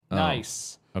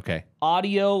nice. Okay.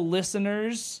 Audio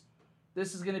listeners,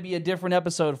 this is going to be a different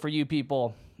episode for you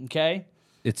people, okay?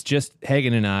 It's just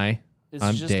Hagen and I.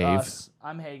 I'm just Dave. us.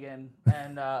 I'm Hagen,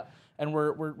 and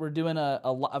we're doing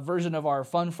a version of our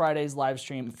Fun Fridays live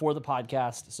stream for the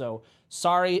podcast. So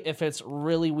sorry if it's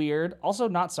really weird. Also,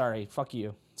 not sorry. Fuck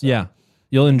you. So, yeah,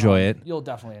 you'll enjoy it. You'll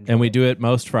definitely enjoy it. And we do it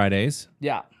most Fridays.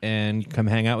 Yeah, and come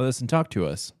hang out with us and talk to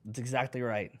us. that's exactly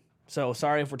right. So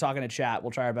sorry if we're talking to chat.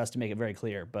 We'll try our best to make it very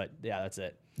clear. But yeah, that's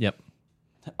it. Yep.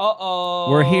 Uh-oh.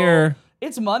 We're here.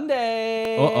 It's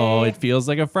Monday. Uh-oh, it feels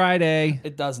like a Friday.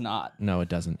 It does not. No, it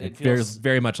doesn't. It feels- feels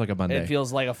very much like a Monday. It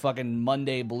feels like a fucking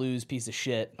Monday blues piece of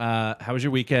shit. How was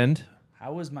your weekend?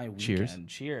 How was my weekend?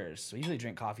 Cheers. We usually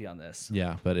drink coffee on this.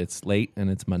 Yeah, but it's late and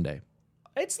it's Monday.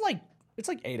 It's like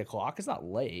 8 o'clock. It's not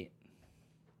late.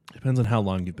 Depends on how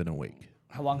long you've been awake.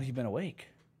 How long have you been awake?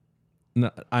 No,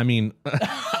 I mean,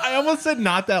 I almost said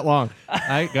not that long.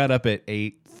 I got up at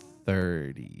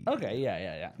 8:30. Okay,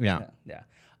 yeah.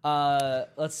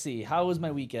 Let's see. How was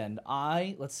my weekend?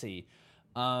 Had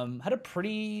a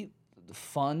pretty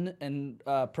fun and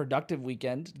productive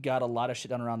weekend. Got a lot of shit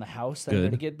done around the house that I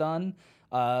had to get done.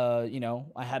 I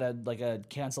had a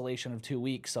cancellation of 2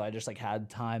 weeks, so I just had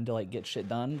time to get shit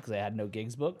done because I had no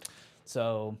gigs booked.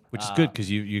 So Which is good because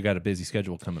you got a busy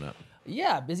schedule coming up.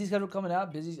 Yeah, busy schedule coming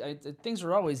up. Things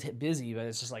are always busy, but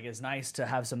it's just it's nice to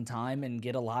have some time and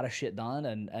get a lot of shit done.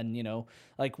 And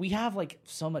we have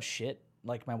so much shit,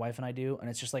 my wife and I do, and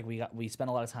it's just we spend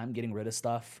a lot of time getting rid of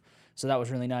stuff. So that was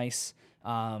really nice.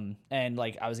 And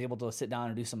I was able to sit down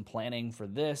and do some planning for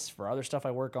other stuff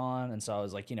I work on, and so I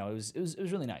was it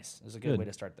was really nice. It was a good way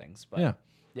to start things. But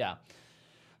yeah.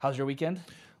 How's your weekend?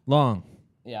 Long.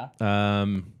 Yeah.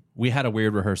 We had a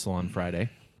weird rehearsal on Friday.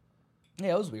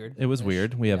 Yeah, it was weird. It was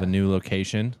weird. We have a new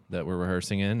location that we're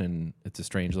rehearsing in, and it's a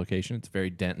strange location. It's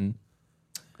very Denton.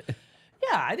 Yeah,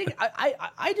 I think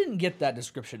I didn't get that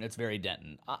description. It's very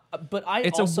Denton, but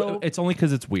it's only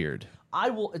because it's weird.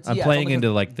 I'm playing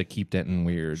into the Keep Denton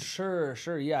weird. Sure,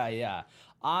 yeah.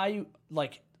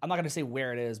 I'm not going to say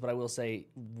where it is, but I will say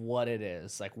what it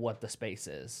is, what the space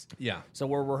is. Yeah. So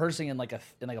we're rehearsing in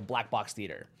a black box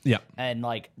theater. Yeah. And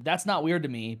that's not weird to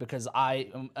me because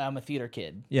I'm a theater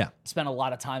kid. Yeah. Spent a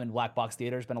lot of time in black box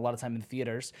theaters, spent a lot of time in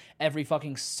theaters. Every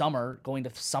fucking summer going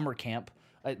to summer camp,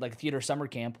 theater summer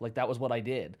camp, that was what I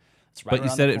did. It's right but you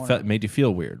said it made you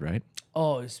feel weird, right?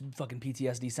 Oh, it's fucking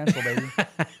PTSD central, baby.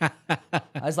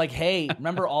 I was like, hey,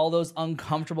 remember all those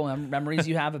uncomfortable memories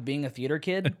you have of being a theater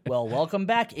kid? Well, welcome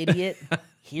back, idiot.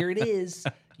 Here it is.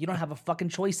 You don't have a fucking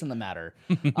choice in the matter.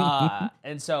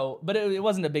 And so, but it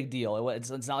wasn't a big deal.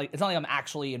 It's not like I'm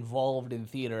actually involved in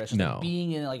theater. It's just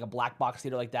being in a black box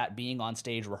theater like that, being on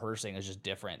stage rehearsing is just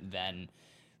different than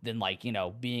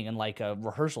being in a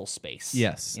rehearsal space.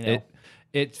 Yes.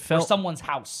 It felt or someone's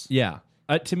house. Yeah.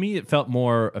 To me, it felt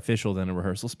more official than a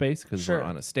rehearsal space because we're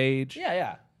on a stage.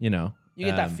 Yeah. You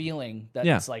get that feeling that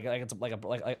it's like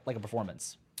a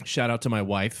performance. Shout out to my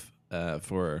wife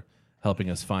for helping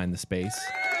us find the space.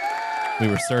 We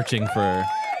were searching for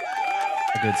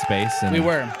a good space, and we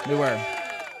were.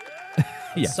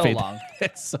 Yeah, so long.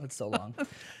 It's so long.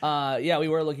 We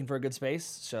were looking for a good space,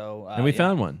 so and we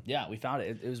found one. Yeah, we found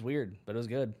it. It was weird, but it was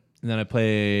good. And then I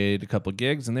played a couple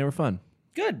gigs, and they were fun.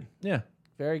 Good. Yeah.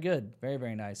 Very good. Very,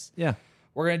 very nice. Yeah.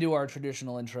 We're gonna do our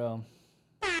traditional intro.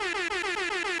 There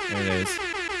it is.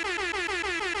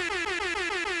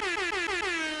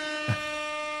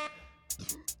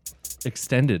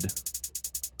 Extended.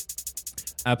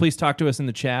 Please talk to us in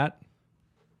the chat,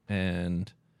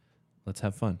 and let's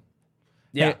have fun.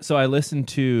 Yeah. Hey, so I listened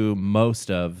to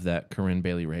most of that Corinne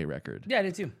Bailey Rae record. Yeah, I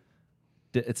did too.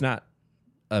 It's not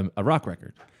a rock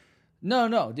record.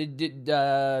 No. Did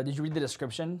you read the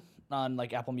description on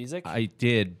Apple Music? I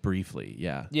did briefly.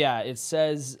 Yeah. Yeah. It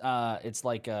says it's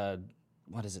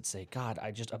what does it say? God,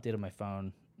 I just updated my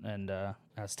phone and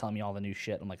it's telling me all the new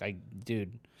shit. I'm like,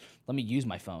 dude, let me use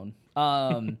my phone.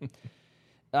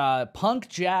 Punk,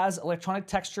 jazz, electronic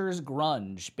textures,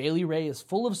 grunge. Bailey Rae is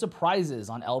full of surprises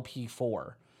on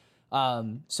LP4.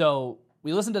 So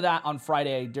we listened to that on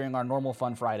Friday during our normal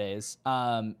Fun Fridays.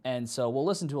 And so we'll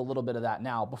listen to a little bit of that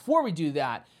now. Before we do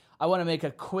that, I want to make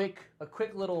a quick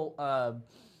little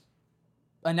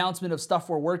announcement of stuff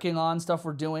we're working on, stuff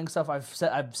we're doing, stuff I've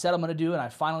said I'm going to do, and I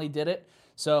finally did it.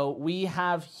 So we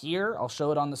have here, I'll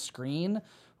show it on the screen.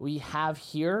 We have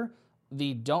here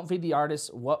the Don't Feed the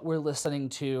Artist, What We're Listening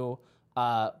To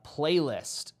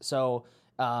playlist. So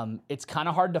it's kind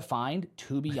of hard to find,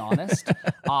 to be honest.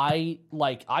 I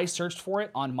searched for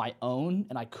it on my own,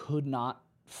 and I could not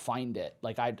find it.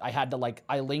 Like I had to like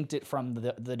I linked it from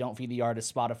the Don't Feed the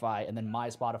Artist Spotify, and then my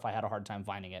Spotify had a hard time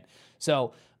finding it.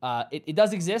 So it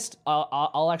does exist.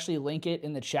 I'll actually link it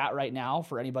in the chat right now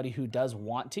for anybody who does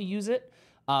want to use it.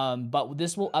 But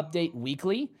this will update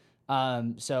weekly.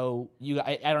 So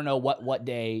I don't know what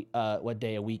day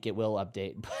a week it will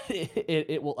update, but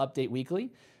it will update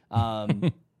weekly.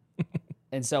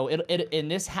 And so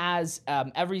and this has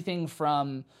everything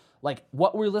from like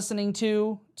what we're listening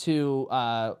to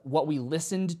what we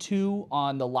listened to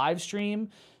on the live stream.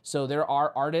 So there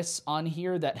are artists on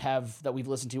here that we've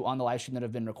listened to on the live stream that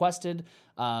have been requested.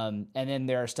 And then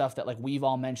there are stuff that like we've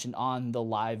all mentioned on the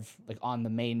live, like on the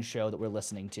main show that we're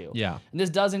listening to. Yeah. And this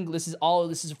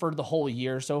is for the whole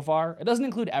year so far. It doesn't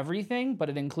include everything, but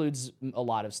it includes a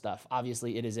lot of stuff.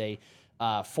 Obviously it is a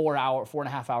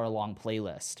 4.5 hour long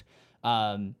playlist.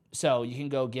 So you can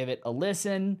go give it a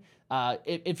listen.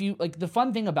 If you like, the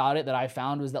fun thing about it that I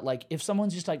found was that like if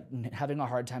someone's just like having a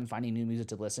hard time finding new music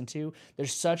to listen to,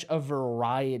 there's such a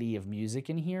variety of music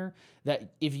in here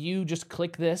that if you just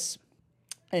click this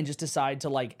and just decide to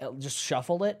like just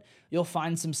shuffle it, you'll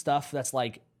find some stuff that's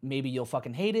like maybe you'll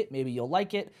fucking hate it, maybe you'll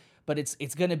like it, but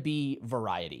it's gonna be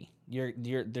variety. You're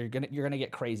gonna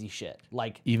get crazy shit.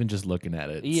 Like even just looking at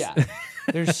it. Yeah.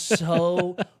 There's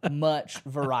so much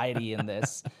variety in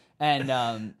this.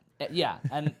 And yeah,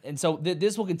 and so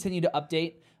this will continue to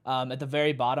update. At the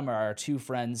very bottom are our two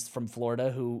friends from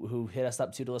Florida who hit us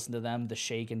up to listen to them, the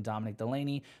Shake and Dominic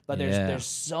Delaney. But there's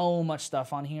so much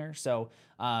stuff on here. So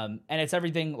and it's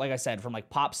everything, like I said, from like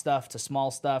pop stuff to small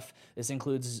stuff. This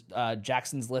includes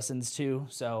Jackson's listens too.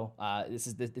 So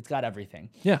it's got everything.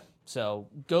 Yeah. So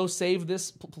go save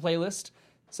this playlist.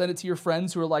 Send it to your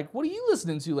friends who are like, what are you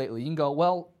listening to lately? You can go,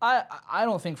 well, I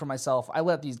don't think for myself. I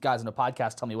let these guys in a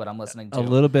podcast tell me what I'm listening to. A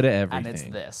little bit of everything. And it's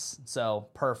this. So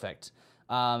perfect.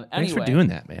 Thanks for doing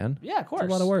that, man. Yeah, of course. It's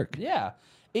a lot of work. Yeah.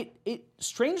 It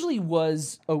strangely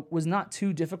was not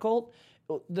too difficult.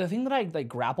 The thing that I like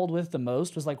grappled with the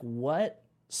most was like, what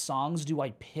songs do I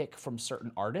pick from certain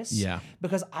artists? Yeah.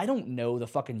 Because I don't know the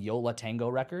fucking Yola Tango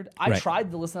record. I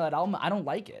tried to listen to that album. I don't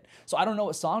like it. So I don't know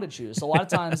what song to choose. So a lot of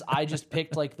times I just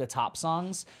picked like the top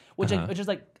songs, which is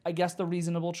like, I guess the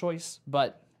reasonable choice.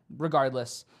 But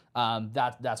regardless,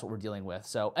 that's what we're dealing with.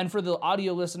 So, and for the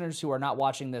audio listeners who are not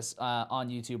watching this on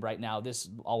YouTube right now,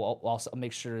 I'll also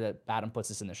make sure that Adam puts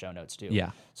this in the show notes too.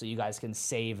 Yeah. So you guys can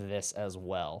save this as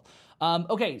well.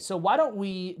 Okay, so why don't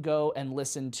we go and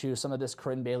listen to some of this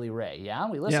Corinne Bailey Rae? Yeah,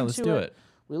 let's do it.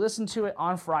 We listened to it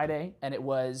on Friday, and it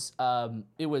was I don't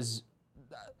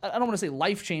want to say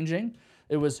life-changing.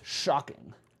 It was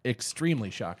shocking. Extremely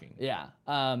shocking. Yeah.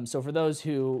 So for those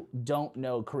who don't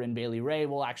know Corinne Bailey Rae,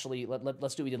 we'll actually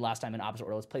let's do what we did last time in opposite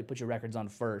order. Let's put your records on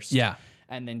first. Yeah.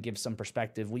 And then give some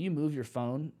perspective. Will you move your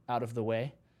phone out of the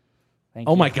way? Thank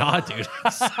you. Oh my God, dude.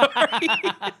 Sorry.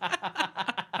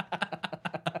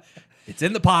 It's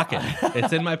in the pocket.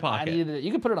 It's in my pocket.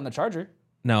 You can put it on the charger.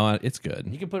 No, it's good.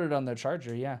 You can put it on the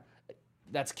charger, yeah.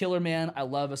 That's Killer Man. I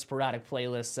love a sporadic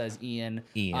playlist, says Ian.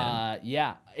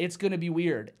 Yeah, it's going to be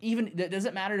weird. Even, it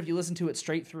doesn't matter if you listen to it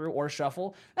straight through or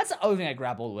shuffle. That's the other thing I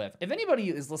grappled with. If anybody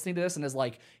is listening to this and is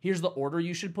like, here's the order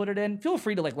you should put it in, feel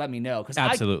free to like let me know. Because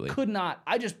I could not,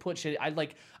 I just put shit, I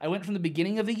went from the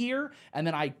beginning of the year and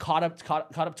then I caught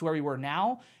up to where we were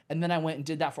now. And then I went and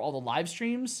did that for all the live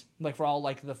streams, like for all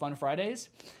like the Fun Fridays.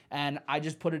 And I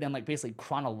just put it in like basically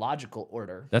chronological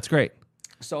order. That's great.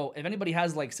 So if anybody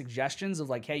has like suggestions of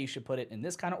like, hey, you should put it in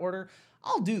this kind of order,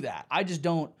 I'll do that. I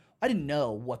didn't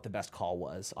know what the best call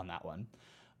was on that one.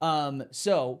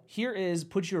 So here is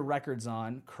Put Your Records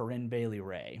On, Corinne Bailey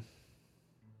Rae.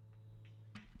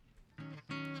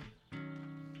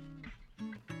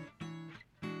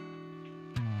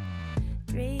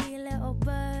 Three little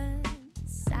birds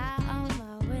sat on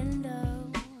my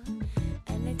window,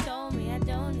 and they told me I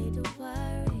don't need to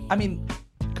worry. I mean,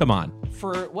 come on.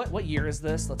 For what year is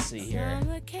this? Let's see here.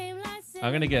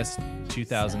 I'm gonna guess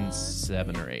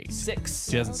 2007 or 8.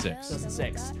 2006.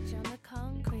 2006.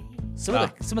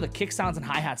 Some of the kick sounds and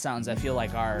hi-hat sounds I feel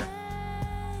like are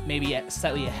maybe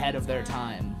slightly ahead of their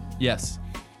time. Yes.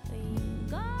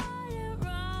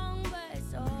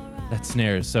 That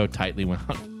snare is so tightly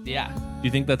wound. Yeah. Do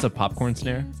you think that's a popcorn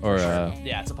snare or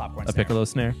yeah, it's a popcorn snare. A piccolo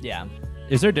snare? Yeah.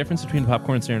 Is there a difference between a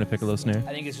popcorn snare and a piccolo snare?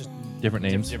 I think it's just different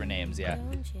names. Different names, yeah.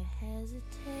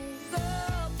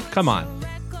 Come on.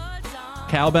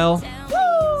 Cowbell.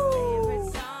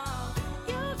 Woo!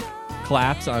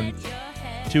 Claps on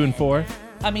 2 and 4.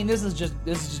 I mean, this is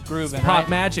just grooving. Pop right?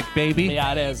 magic, baby.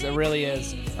 Yeah, it is. It really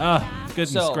is. Oh,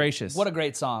 goodness gracious. What a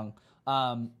great song.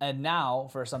 And now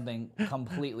for something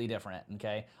completely different.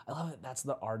 Okay, I love it. That's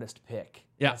the artist pick.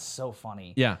 Yeah. That's so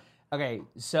funny. Yeah. Okay,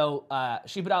 so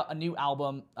she put out a new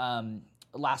album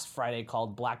last Friday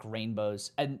called Black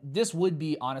Rainbows, and this would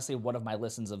be honestly one of my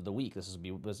listens of the week. This would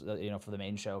be for the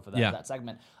main show for that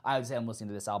segment. I would say I'm listening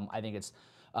to this album. I think it's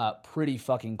pretty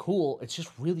fucking cool. It's just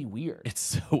really weird. It's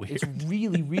so weird. It's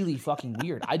really, really fucking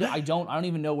weird. I don't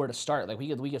even know where to start. Like we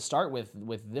could start with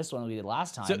this one we did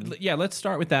last time. So yeah, let's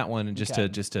start with that one and just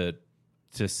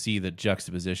to see the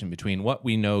juxtaposition between what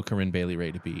we know Corinne Bailey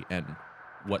Rae to be and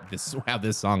how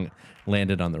this song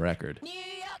landed on the record. New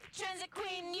York Transit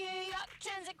Queen, New York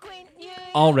Transit Queen, New York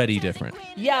Already Transit different.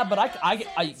 Queen, Yeah, but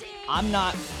I'm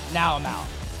not. Now I'm out.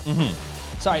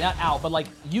 Sorry, not out, but like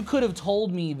you could have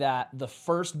told me that the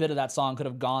first bit of that song could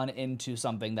have gone into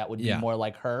something that would be more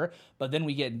like her, but then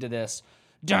we get into this,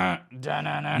 you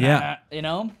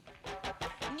know?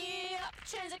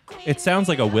 It sounds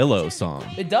like a Willow song.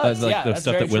 It does, like yeah, the that's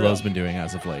stuff very that Willow's true. been doing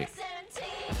as of late.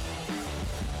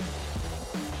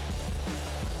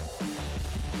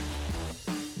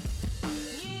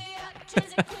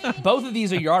 Both of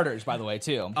these are yarders, by the way,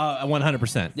 too.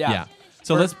 100%. Yeah. Yeah.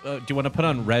 So let's. Do you want to put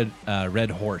on Red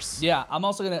Horse? Yeah, I'm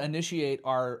also going to initiate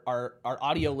our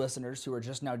audio listeners who are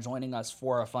just now joining us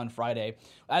for a Fun Friday.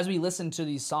 As we listen to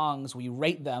these songs, we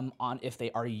rate them on if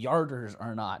they are yarders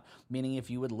or not, meaning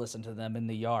if you would listen to them in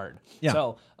the yard. Yeah.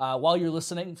 So while you're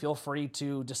listening, feel free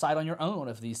to decide on your own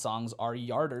if these songs are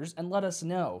yarders and let us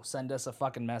know. Send us a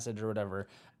fucking message or whatever.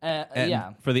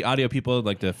 And for the audio people, I'd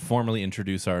like to formally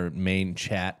introduce our main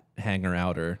chat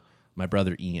hanger-outer, my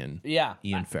brother Ian. Yeah.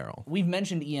 Ian Farrell. We've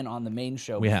mentioned Ian on the main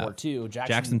show We before, have. too.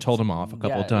 Jackson told him off a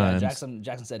couple times.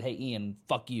 Jackson said, "Hey, Ian,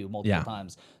 fuck you," multiple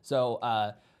times. So,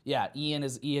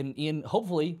 Ian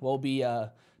hopefully will be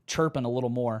chirping a little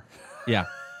more. Yeah.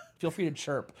 Feel free to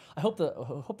chirp. I hope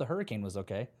the hurricane was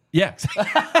okay. Yeah.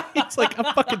 He's like,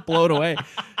 I'm fucking blown away.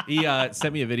 He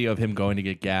sent me a video of him going to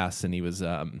get gas, and he was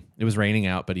it was raining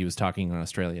out, but he was talking in an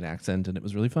Australian accent, and it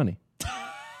was really funny.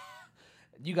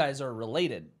 You guys are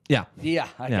related. Yeah. Yeah,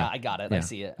 I got it. Yeah. I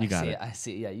see it. You got it. I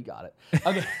see it. Yeah, you got it.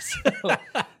 Okay,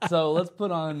 so let's put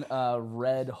on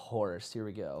Red Horse. Here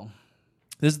we go.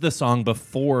 This is the song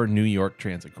before New York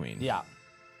Transit Queen. Yeah.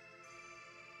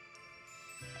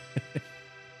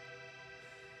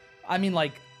 I mean,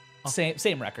 like,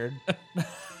 same record.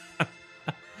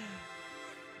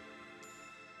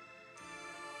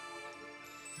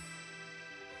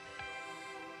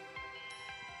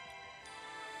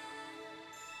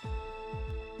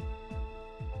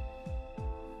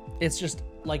 It's just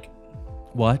like,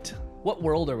 What? what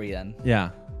world are we in?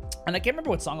 Yeah. And I can't remember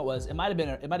what song it was. It might have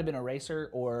been Eraser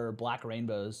or Black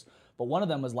Rainbows, but one of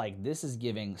them was like, "This is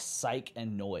giving psych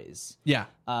and noise." Yeah.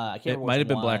 I can't It remember might which have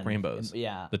been Black one. Rainbows.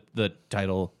 Yeah. The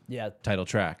title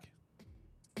track.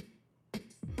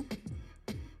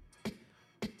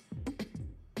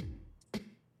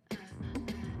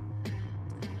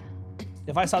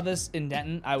 If I saw this in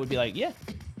Denton, I would be like, yeah.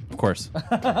 Of course.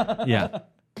 Yeah.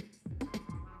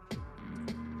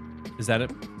 Is that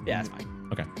it? Yeah, that's fine.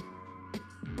 Okay.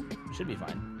 Should be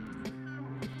fine.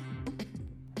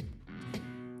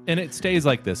 And it stays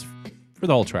like this for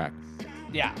the whole track.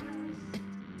 Yeah.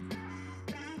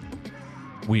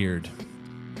 Weird.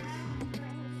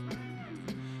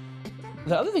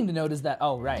 The other thing to note is that,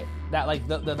 that like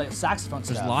the saxophone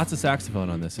There's stuff. lots of saxophone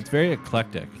on this. It's very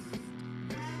eclectic.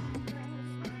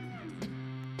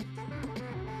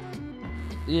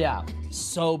 Yeah,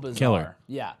 so bizarre. Killer.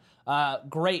 Yeah.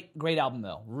 Great album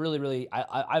though. Really,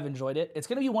 I've enjoyed it. It's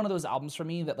gonna be one of those albums for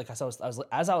me that, like, as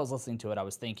I was listening to it, I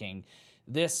was thinking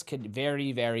this could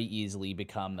very, very easily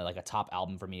become like a top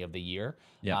album for me of the year.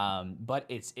 Yeah. But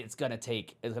it's gonna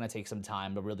take some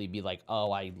time to really be like,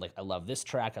 oh, I love this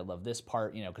track, I love this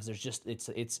part, because there's just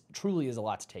it's truly is a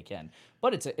lot to take in.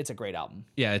 But it's a great album.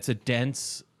 Yeah, it's a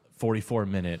dense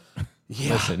 44-minute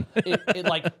listen.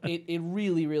 it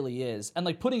really, really is. And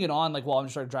like putting it on like while I'm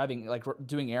just like driving, like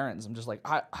doing errands, I'm just like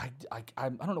I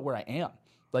don't know where I am.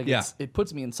 Like it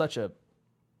puts me in such a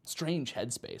strange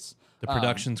headspace. The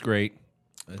production's great.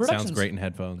 It sounds great in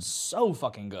headphones. So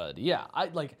fucking good. Yeah,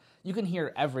 you can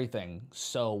hear everything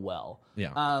so well.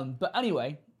 Yeah. But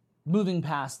anyway, moving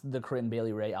past the Corinne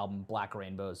Bailey Rae album Black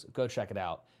Rainbows, go check it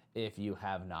out if you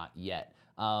have not yet.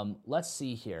 Let's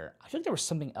see here. I feel like there was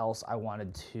something else I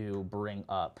wanted to bring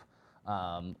up.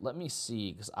 Let me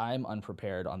see, because I'm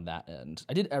unprepared on that end.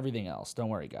 I did everything else. Don't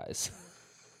worry, guys.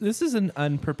 This is an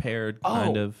unprepared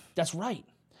kind of That's right.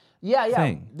 Yeah.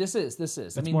 thing. This is.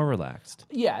 It's more relaxed.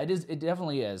 Yeah, it is. It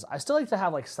definitely is. I still like to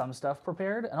have like some stuff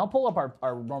prepared, and I'll pull up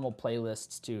our normal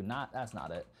playlists too. That's not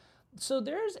it. So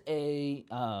there's a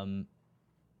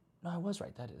No, I was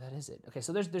right. That is it. Okay,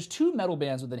 so there's two metal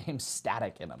bands with the name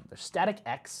Static in them. There's Static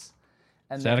X.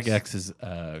 And Static X is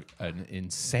an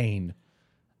insane,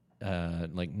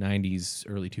 like 90s,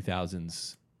 early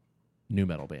 2000s new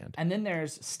metal band. And then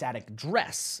there's Static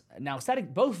Dress. Now,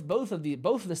 both of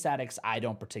the Statics I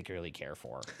don't particularly care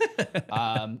for.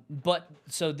 But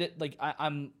so that like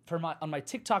I'm on my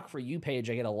TikTok for you page,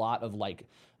 I get a lot of like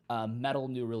metal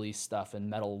new release stuff and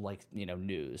metal like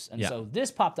news. And so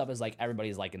this popped up as like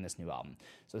everybody's liking this new album.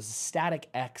 So this is Static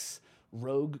X.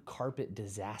 Rogue Carpet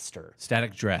Disaster.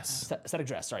 Static Dress. Static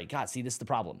Dress. Sorry. God, see, this is the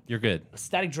problem. You're good.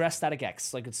 Static Dress, Static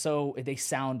X. Like they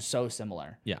sound so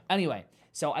similar. Yeah. Anyway,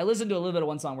 so I listened to a little bit of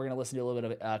one song. We're going to listen to a little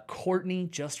bit of it. Courtney,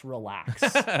 Just Relax.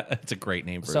 It's a great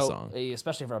name for a song.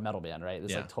 Especially for a metal band, right?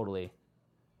 It's like totally.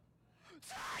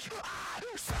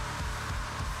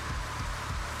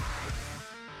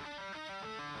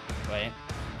 Wait.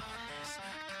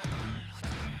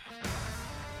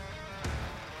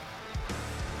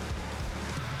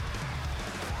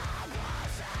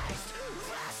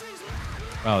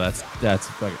 Oh, that's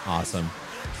fucking awesome.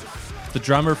 The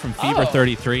drummer from Fever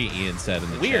 33, Ian said in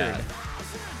the chat.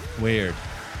 Weird.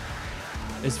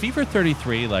 Is Fever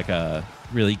 33 like a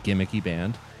really gimmicky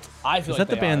band? I feel Is that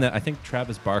the band that I think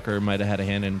Travis Barker might have had a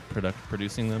hand in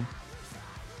producing them?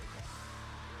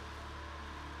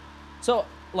 So,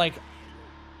 like,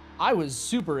 I was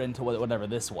super into whatever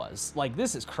this was. Like,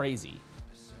 this is crazy.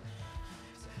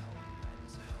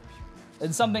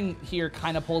 And something here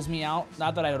kind of pulls me out.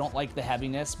 Not that I don't like the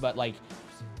heaviness, but like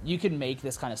you can make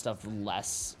this kind of stuff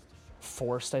less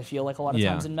forced, I feel like a lot of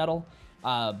times in metal.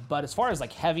 But as far as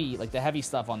like the heavy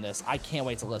stuff on this, I can't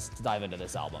wait to dive into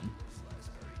this album.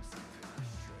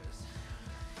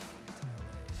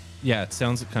 Yeah, it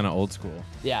sounds kind of old school.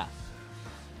 Yeah.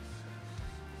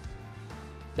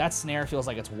 That snare feels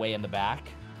like it's way in the back.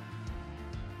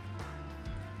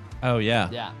 Oh, yeah.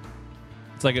 Yeah.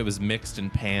 It's like it was mixed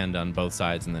and panned on both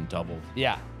sides and then doubled.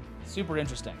 Yeah. Super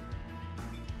interesting.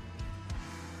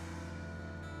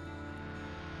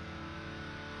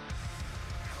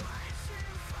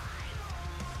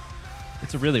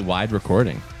 It's a really wide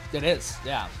recording. It is,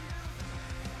 yeah.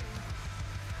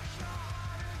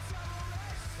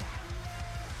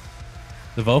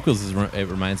 The vocals, it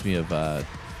reminds me of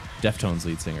Deftones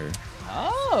lead singer.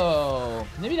 Oh,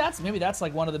 maybe that's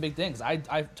like one of the big things. I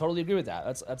totally agree with that.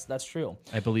 That's true.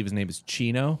 I believe his name is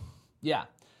Chino. Yeah.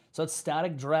 So it's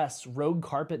Static Dress, Rogue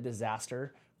Carpet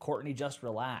Disaster, Courtney Just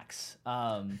Relax.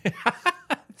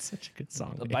 It's such a good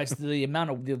song. The amount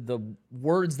of the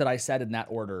words that I said in that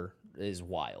order is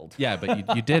wild. Yeah,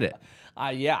 but you did it.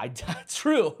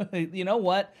 True. You know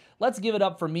what? Let's give it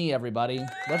up for me, everybody.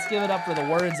 Let's give it up for the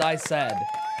words I said.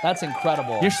 That's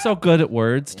incredible. You're so good at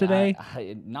words today.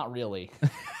 Not really.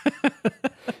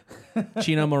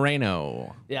 Chino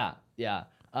Moreno. Yeah.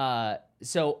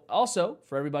 So also,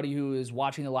 for everybody who is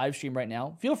watching the live stream right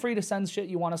now, feel free to send shit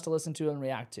you want us to listen to and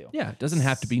react to. Yeah, it doesn't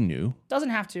have to be new. Doesn't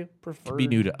have to. Prefer. It could be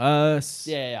new to us.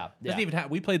 Yeah. Doesn't even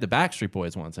we played the Backstreet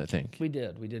Boys once, I think. We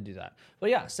did do that. But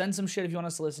yeah, send some shit if you want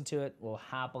us to listen to it. We'll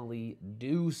happily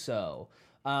do so.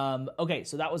 Okay,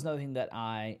 so that was another thing that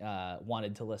I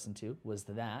wanted to listen to was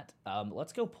that.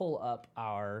 Let's go pull up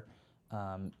our...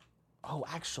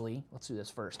 actually, let's do this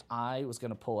first. I was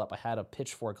going to pull up... I had a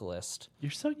Pitchfork list.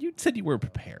 You said you were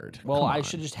prepared. Well, I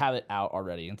should just have it out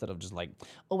already instead of just like,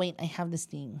 oh, wait, I have this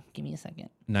thing. Give me a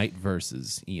second. Night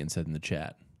Verses, Ian said in the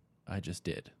chat. I just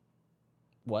did.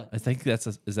 What? I think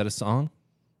is that a song?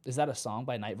 Is that a song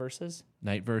by Night Verses?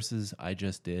 Night Verses, I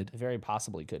just did. It very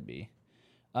possibly could be.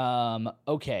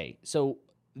 Okay, so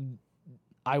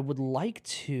I would like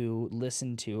to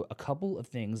listen to a couple of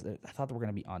things that I thought that were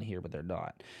going to be on here, but they're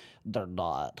not. They're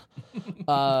not.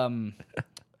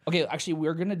 Okay, actually,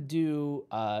 we're going to do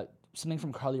something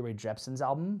from Carly Rae Jepsen's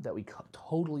album that we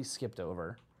totally skipped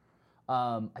over.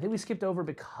 I think we skipped over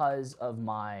because of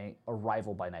my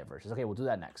Arrival by Night Verses. Okay, we'll do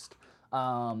that next.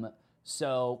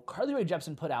 So Carly Rae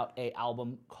Jepsen put out an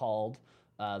album called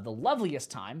The Loveliest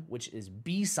Time, which is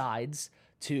B-sides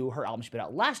to her album she put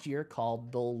out last year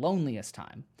called The Loneliest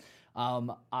Time.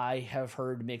 I have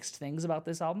heard mixed things about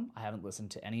this album. I haven't listened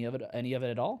to any of it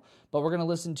at all, but we're going to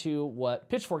listen to what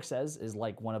Pitchfork says is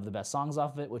like one of the best songs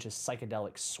off of it, which is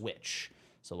Psychedelic Switch.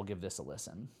 So we'll give this a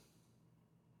listen.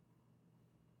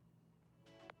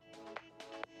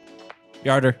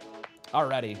 Yarder.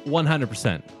 Already.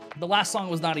 100%. The last song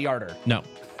was not a yarder. No.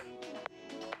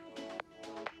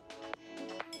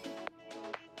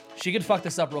 She could fuck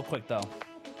this up real quick, though.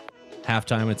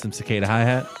 Halftime with some cicada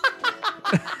hi-hat.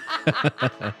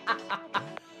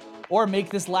 Or make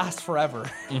this last forever.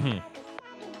 Mm-hmm.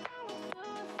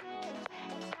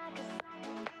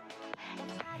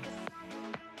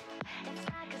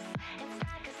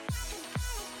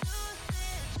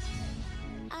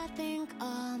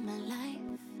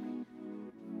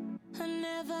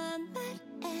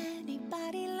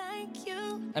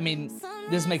 I mean,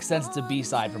 this makes sense. It's a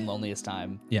B-side from Loneliest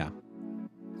Time. Yeah.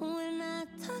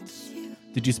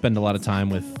 Did you spend a lot of time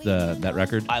with that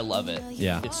record? I love it.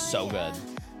 Yeah. It's so good.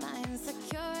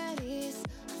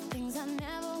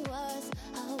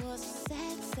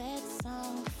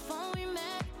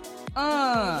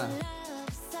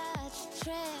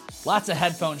 Lots of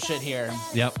headphone shit here.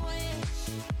 Yep.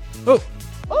 Oh.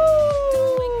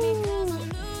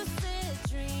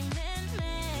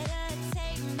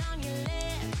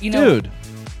 You know, Dude,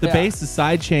 the yeah. bass is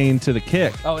sidechained to the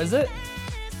kick. Oh, is it?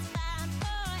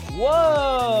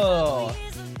 Whoa.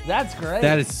 That's great.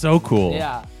 That is so cool.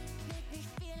 Yeah.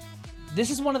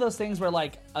 This is one of those things where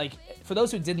like for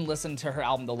those who didn't listen to her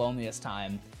album The Loneliest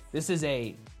Time, this should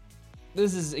have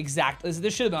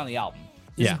been on the album.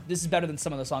 This is better than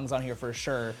some of the songs on here for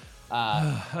sure.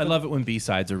 I love it when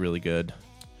B-sides are really good.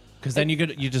 Because then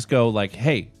you just go like,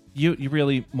 hey, you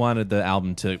really wanted the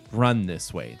album to run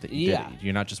this way. That you did it.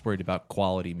 You're not just worried about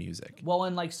quality music. Well,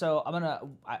 and like, so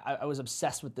I was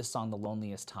obsessed with this song, The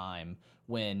Loneliest Time,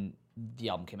 when the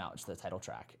album came out. It's the title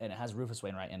track. And it has Rufus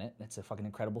Wainwright in it. It's a fucking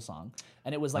incredible song.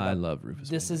 And it was like, I love Rufus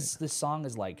Wainwright. This song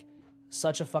is like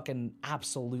such a fucking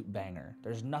absolute banger.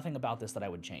 There's nothing about this that I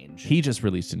would change. He just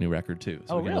released a new record too.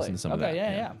 So we can listen to some of that.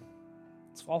 Yeah.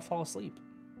 I'll fall asleep.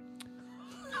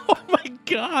 Oh my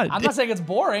God. I'm not saying it's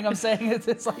boring. I'm saying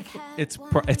it's like it's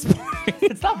boring.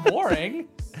 It's not boring.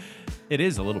 It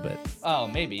is a little bit. Oh,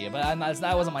 maybe, but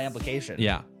that wasn't my implication.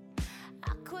 Yeah.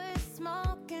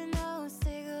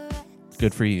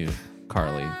 Good for you,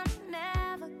 Carly.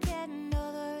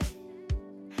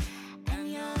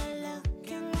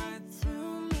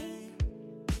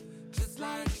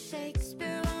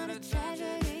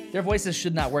 Their voices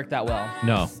should not work that well.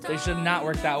 No. They should not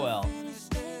work that well.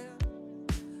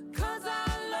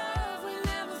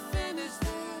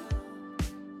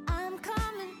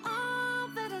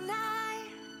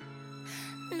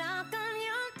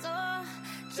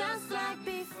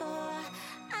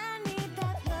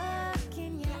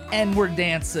 And we're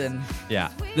dancing.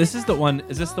 Yeah. This is the one.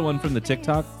 Is this the one from the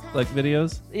TikTok like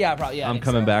videos? Yeah, probably. Yeah, I'm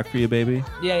coming back for you, baby.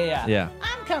 Yeah. Yeah.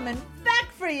 I'm coming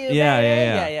back for you. Yeah,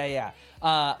 baby. yeah.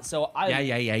 Yeah. So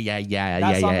Yeah.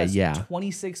 that song has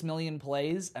 26 million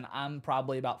plays, and I'm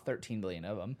probably about 13 billion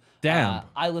of them. Damn.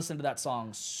 I listened to that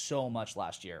song so much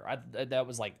last year. That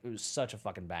was like, it was such a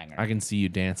fucking banger. I can see you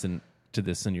dancing to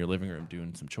this in your living room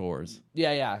doing some chores.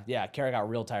 Yeah. Kara got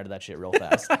real tired of that shit real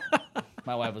fast.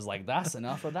 My wife was like, "That's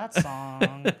enough of that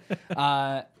song."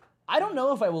 I don't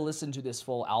know if I will listen to this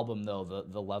full album though.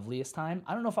 The Loveliest Time.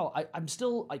 I don't know if I'm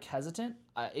still like hesitant.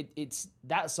 It's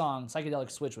that song,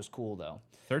 Psychedelic Switch, was cool though.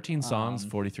 13 songs,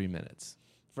 43 minutes.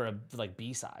 For like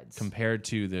B-sides. Compared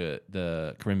to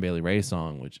the Corinne Bailey Rae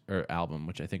song, album,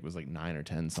 which I think was like 9 or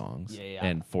 10 songs,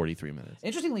 and 43 minutes.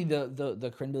 Interestingly,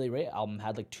 the Corinne Bailey Rae album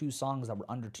had like 2 songs that were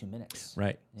under 2 minutes.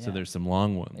 Right. Yeah. So there's some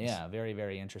long ones. Yeah, very,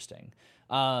 very interesting.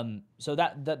 So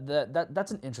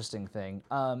that's an interesting thing.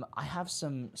 I have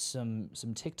some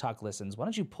TikTok listens. Why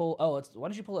don't you pull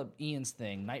up Ian's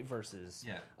thing, Night Verses?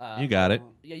 Yeah. You got it.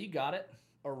 Yeah, you got it.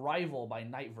 Arrival by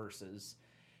Night Verses.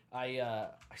 I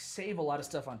save a lot of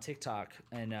stuff on TikTok,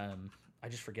 and I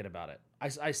just forget about it.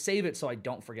 I save it so I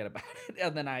don't forget about it,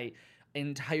 and then I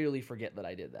entirely forget that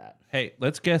I did that. Hey,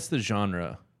 let's guess the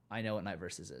genre. I know what Night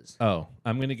Verses is. Oh,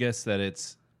 I'm going to guess that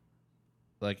it's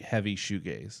like heavy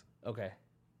shoegaze. Okay.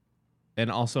 And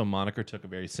also, Moniker took a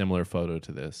very similar photo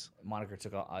to this. Moniker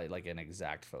took like an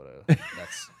exact photo.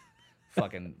 That's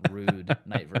fucking rude.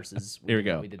 Night Verses. Here we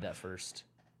go. We did that first.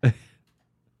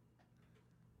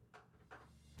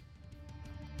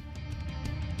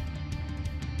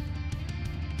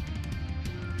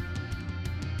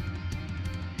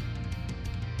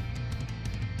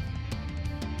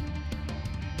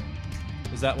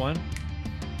 Is that one?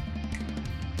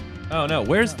 Oh no,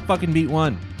 where's fucking beat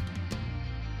 1?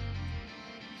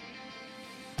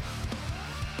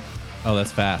 Oh,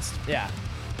 that's fast. Yeah.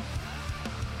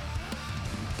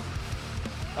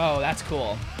 Oh, that's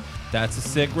cool. That's a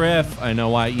sick riff. I know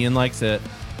why Ian likes it.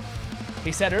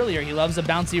 He said earlier he loves a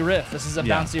bouncy riff. This is a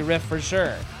bouncy riff for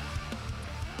sure.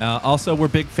 Also, we're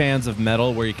big fans of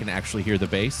metal where you can actually hear the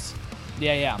bass.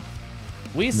 Yeah.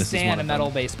 We stand a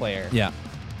metal bass player. Yeah.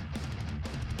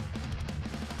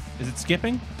 Is it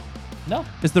skipping? No.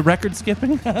 Is the record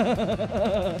skipping?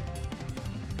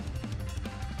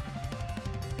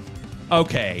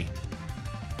 Okay.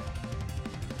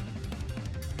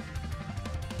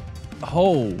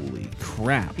 Holy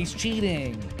crap. He's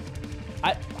cheating.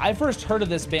 I first heard of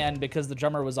this band because the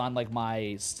drummer was on like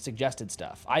my suggested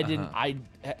stuff. I didn't.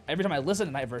 Every time I listen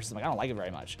to Night Verses, I'm like, I don't like it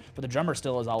very much. But the drummer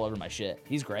still is all over my shit.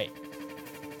 He's great.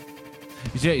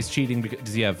 He's cheating because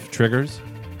does he have triggers?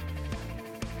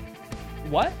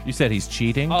 What? You said he's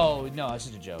cheating? Oh, no, it's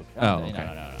just a joke. Oh, No, okay.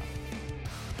 no.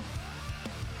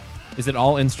 Is it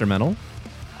all instrumental?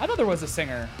 I thought there was a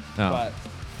singer, Oh. but...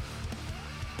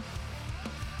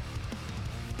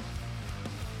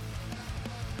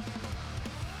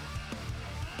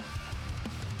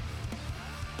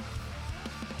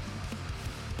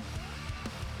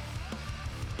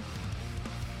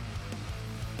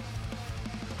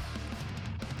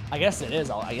 I guess it is.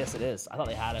 I thought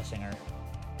they had a singer.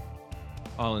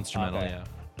 All instrumental, Okay. yeah.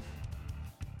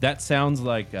 That sounds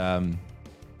like a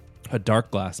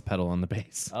dark glass pedal on the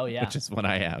bass. Oh, yeah. Which is what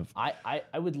I have. I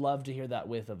would love to hear that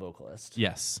with a vocalist.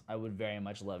 Yes. I would very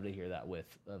much love to hear that with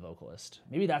a vocalist.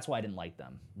 Maybe that's why I didn't like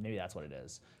them. Maybe that's what it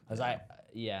is. Because a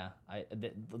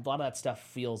lot of that stuff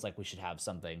feels like we should have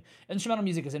something. Instrumental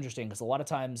music is interesting because a lot of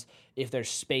times if there's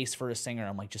space for a singer,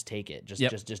 I'm like, just take it,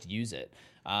 just use it.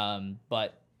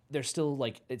 But there's still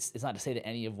like it's not to say that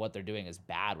any of what they're doing is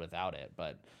bad without it.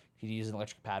 But if you use an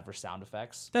electric pad for sound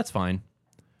effects, That's fine.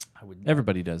 I would.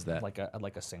 Everybody does that. I'd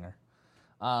like a singer.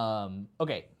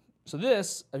 Okay, so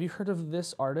this. Have you heard of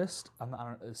this artist? I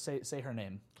don't say her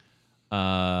name.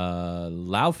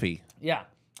 Laufey. Yeah,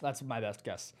 that's my best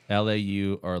guess.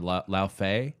 L-A-U or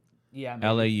Laufey. Yeah, maybe.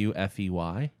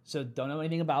 L-A-U-F-E-Y. So don't know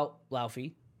anything about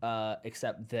Laufey,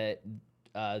 except that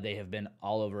they have been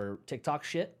all over TikTok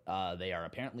shit. They are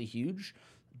apparently huge.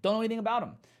 Don't know anything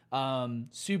about them.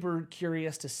 Super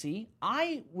curious to see.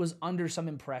 I was under some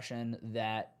impression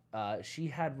that she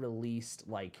had released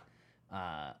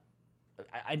I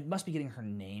must be getting her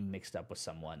name mixed up with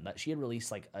someone. That she had released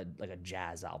like a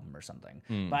jazz album or something,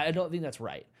 but I don't think that's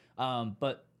right.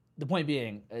 But the point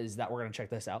being is that we're gonna check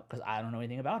this out because I don't know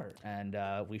anything about her, and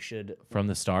we should From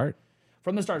the start?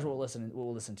 from the stars we'll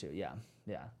listen to. Yeah.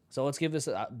 So let's give this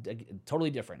totally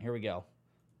different. Here we go.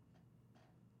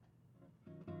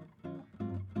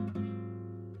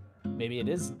 Maybe it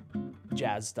is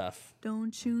jazz stuff.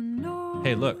 Don't you know?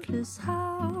 Hey, look.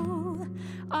 How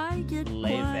I get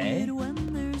Leve. quiet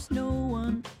when there's no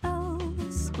one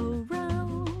else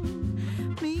around.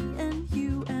 Me and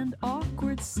you and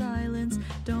awkward silence.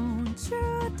 Don't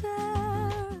you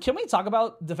dare. Can we talk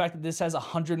about the fact that this has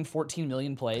 114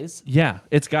 million plays? Yeah,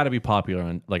 it's got to be popular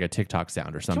on like a TikTok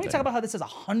sound or something. Can we talk about how this has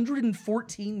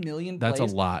 114 million plays?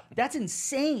 That's a lot. That's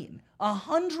insane.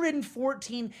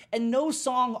 114, and no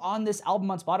song on this album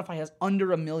on Spotify has under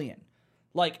 1 million.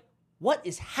 Like, what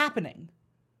is happening?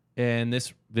 And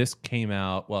this came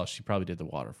out, well, she probably did the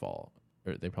waterfall.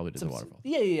 Or they probably did the waterfall.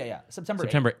 Yeah. September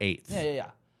 8th.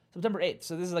 Yeah. September 8th.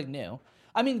 So this is like new.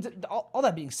 I mean, all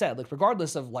that being said, like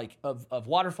regardless of like of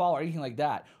waterfall or anything like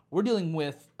that, we're dealing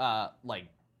with like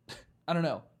I don't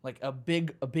know, like a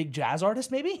big jazz artist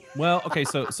maybe. Well, okay,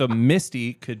 so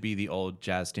Misty could be the old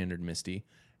jazz standard Misty,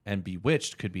 and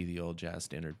Bewitched could be the old jazz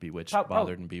standard Bewitched,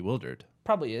 Bothered, and Bewildered.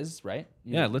 Probably is, right?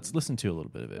 Yeah, let's listen to a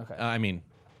little bit of it. Okay. I mean,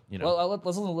 you know. Well, let's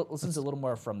listen to a little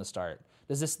more from the start.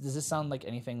 Does this sound like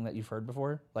anything that you've heard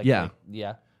before? Like Yeah.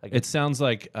 Like It sounds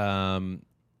like João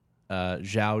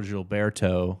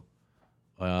Gilberto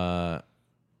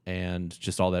and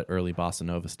just all that early bossa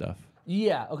nova stuff.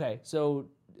 yeah. Okay. So,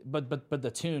 but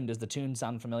the tune, does the tune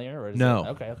sound familiar? Or is No.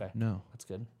 Okay. No. That's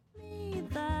good. Me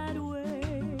that way.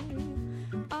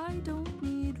 I don't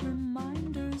need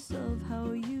reminders of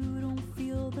how you don't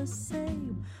feel the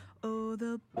same. Oh,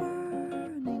 the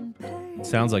burning pain.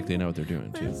 Sounds like they know what they're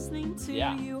doing too. Listening to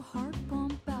Yeah. you heart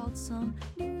bump out some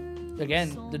new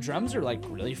Again, the drums are like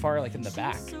really far like in the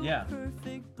back. Yeah.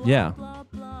 perfect blah, Yeah. blah,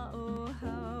 blah. Oh,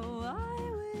 how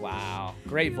I wish Wow.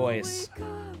 Great voice. wake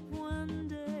up one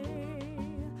day.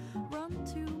 Run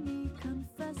to me,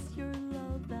 confess your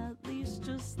love. At least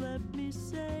just let me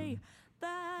say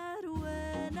that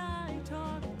when I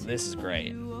talk to This is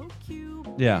great. you, oh,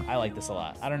 Cupid, Yeah. I like this a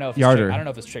lot. I don't know if Yarder. I don't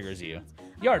know if this triggers you.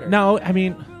 Yarder. No, I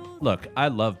mean, look, I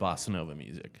love bossa nova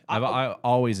music. I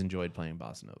always enjoyed playing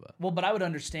bossa nova. Well, but I would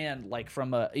understand like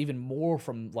from even more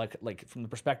from like from the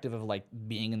perspective of like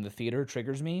being in the theater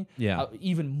triggers me. Yeah.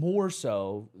 Even more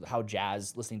so how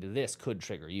jazz listening to this could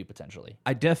trigger you potentially.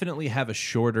 I definitely have a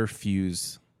shorter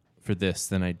fuse for this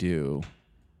than I do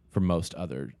for most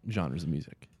other genres of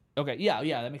music. Okay. Yeah.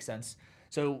 That makes sense.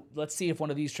 So let's see if one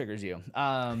of these triggers you.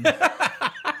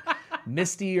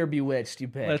 Misty or Bewitched, you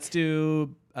pick. Let's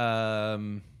do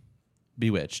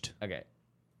Bewitched. Okay.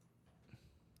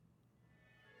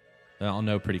 I'll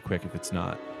know pretty quick if it's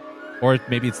not. Or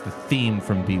maybe it's the theme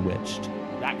from Bewitched.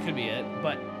 That could be it.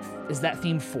 But is that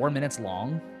theme 4 minutes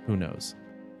long? Who knows?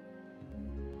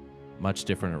 Much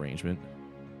different arrangement.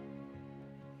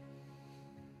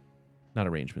 Not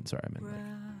arrangement, sorry, I meant like.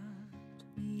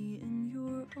 wrapped me in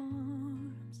your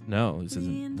arms. No, this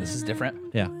isn't. This is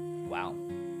different. Yeah. Wow.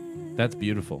 That's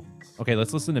beautiful. Okay,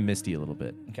 let's listen to Misty a little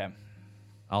bit. Okay.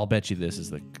 I'll bet you this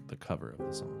is the cover of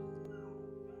the song.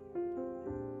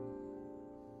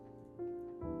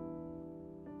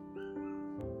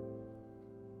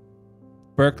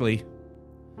 Berkeley.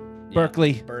 Yeah.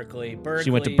 Berkeley. Berkeley.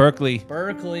 She went to Berkeley.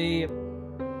 Berkeley.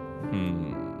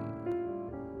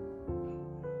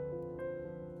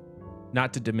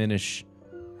 Not to diminish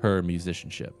her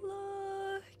musicianship.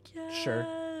 Sure.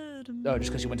 Oh,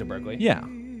 just because she went to Berkeley? Yeah.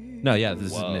 No, yeah,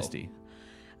 this is Misty.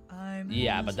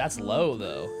 Yeah, but that's low,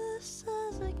 though.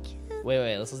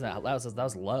 Wait, let's listen to that. That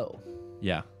was low.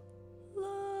 Yeah.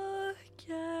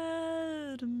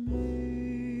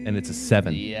 And it's a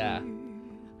 7. Yeah.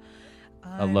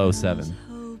 A low 7.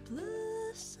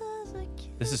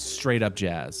 This is straight up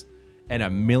jazz. And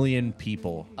 1 million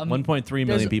people, 1.3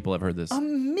 million people have heard this.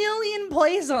 1 million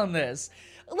plays on this.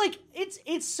 Like,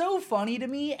 it's so funny to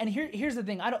me. And here's the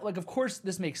thing. I don't, like, of course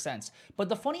this makes sense. But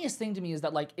the funniest thing to me is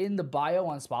that, like, in the bio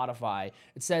on Spotify,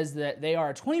 it says that they are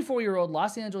a 24-year-old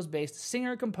Los Angeles-based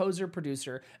singer, composer,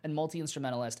 producer, and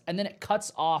multi-instrumentalist. And then it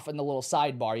cuts off in the little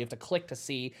sidebar. You have to click to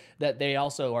see that they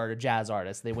also are a jazz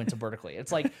artist. They went to Berkeley.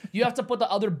 It's like, you have to put the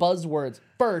other buzzwords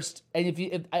first.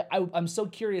 And I'm so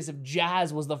curious if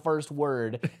jazz was the first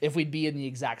word, if we'd be in the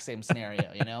exact same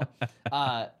scenario, you know?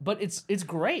 But it's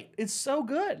great. It's so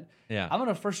good. Yeah. I'm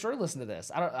gonna for sure listen to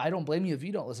this. I don't blame you if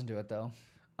you don't listen to it though.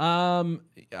 I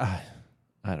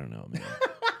don't know, man.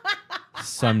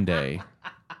 Someday.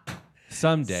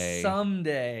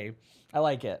 I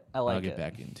like it. I'll get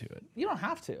back into it. You don't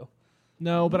have to.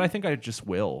 No, but I think I just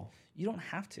will. You don't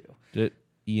have to.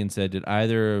 Ian said, did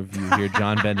either of you hear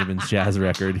John Benjamin's jazz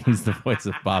record? He's the voice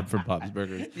of Bob from Bob's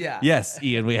Burgers. Yeah. Yes,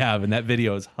 Ian, we have, and that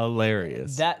video is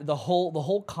hilarious. That the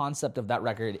whole concept of that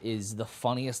record is the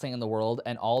funniest thing in the world,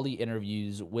 and all the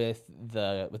interviews with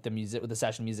the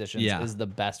session musicians is the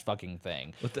best fucking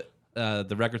thing. With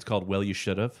the record's called Well You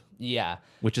Should've. Yeah.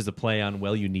 Which is a play on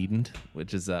Well You Needn't,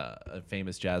 which is a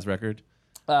famous jazz record.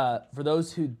 For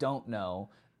those who don't know,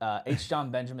 H. John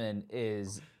Benjamin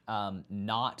is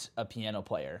not a piano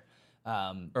player.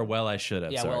 Or Well I Should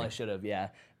Have. Yeah, sorry. Well I Should Have, yeah.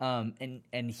 And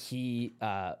he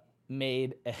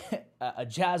made a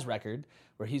jazz record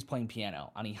where he's playing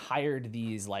piano, and he hired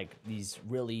these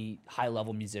really high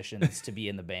level musicians to be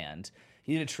in the band.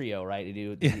 He did a trio, right?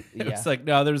 It's like,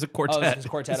 no, there's a quartet. Oh, there's a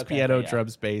quartet. It's Okay, piano, okay, yeah.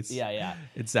 drums, bass. Yeah.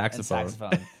 It's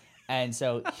saxophone. And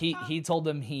so he told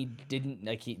them he didn't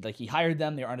he hired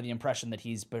them. They were under the impression that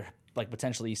he's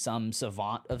potentially some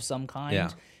savant of some kind. Yeah.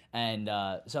 And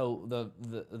so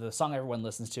the song everyone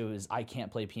listens to is "I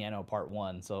Can't Play Piano" Part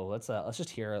 1. So let's just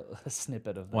hear a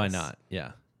snippet of this. Why not?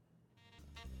 Yeah.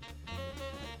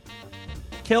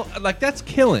 That's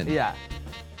killing. Yeah,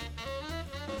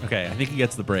 Okay, I think he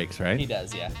gets the breaks, right? he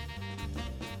does. Yeah.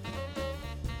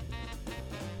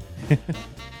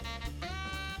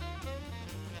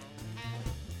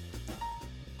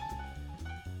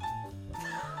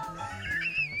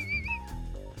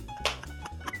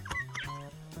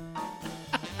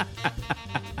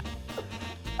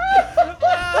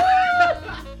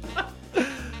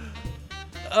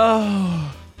 Oh.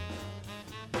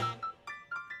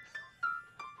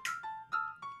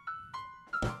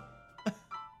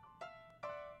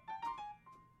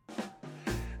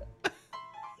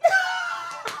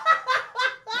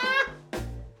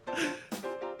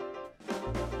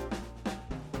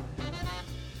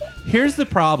 Here's the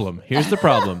problem.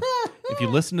 If you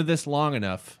listen to this long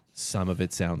enough, some of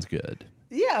it sounds good.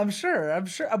 Yeah, I'm sure.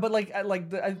 But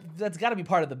that's got to be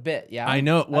part of the bit. Yeah. I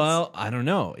know. Well, I don't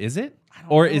know. Is it?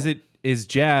 Or is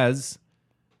jazz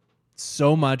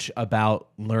so much about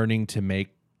learning to make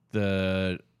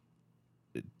the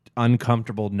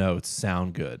uncomfortable notes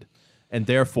sound good? And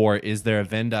therefore, is there a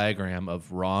Venn diagram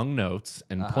of wrong notes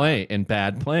and play and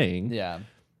bad playing? Yeah.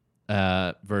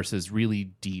 Versus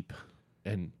really deep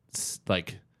and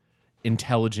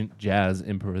intelligent jazz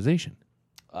improvisation.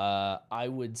 I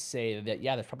would say that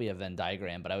there's probably a Venn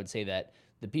diagram, but I would say that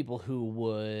the people who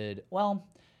would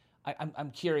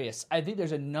I'm curious. I think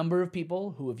there's a number of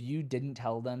people who, if you didn't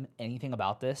tell them anything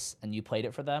about this and you played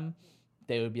it for them,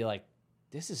 they would be like,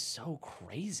 "This is so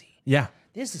crazy. Yeah.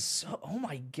 This is so. Oh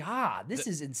my god, this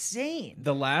is insane."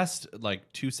 The last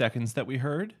 2 seconds that we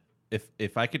heard,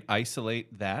 if I could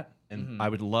isolate that, and I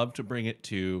would love to bring it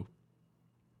to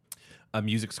a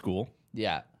music school.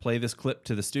 Yeah. Play this clip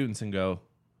to the students and go,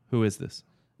 "Who is this?"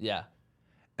 Yeah.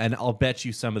 And I'll bet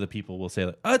you some of the people will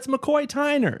say, "Oh, it's McCoy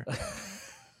Tyner."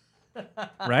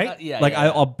 Right? Yeah.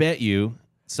 I'll bet you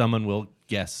someone will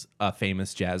guess a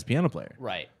famous jazz piano player.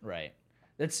 Right.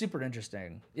 That's super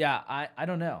interesting. Yeah, I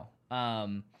don't know.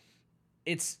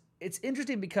 It's it's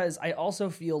interesting because I also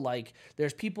feel like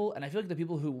there's people, and I feel like the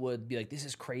people who would be like, this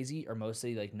is crazy, are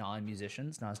mostly like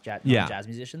non-musicians, non-jazz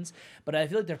musicians. But I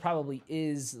feel like there probably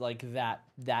is like that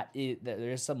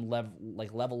there is some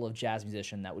level of jazz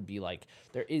musician that would be like,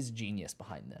 there is genius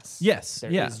behind this. Yes.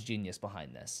 There is genius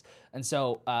behind this. And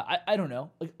so I don't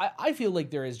know. Like, I feel like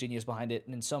there is genius behind it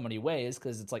in so many ways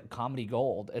because it's like comedy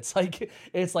gold. It's like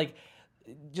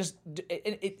just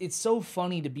it's so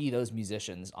funny to be those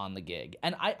musicians on the gig,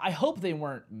 and I hope they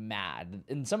weren't mad.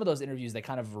 In some of those interviews they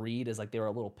kind of read as like they were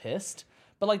a little pissed,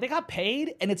 but like they got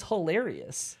paid and it's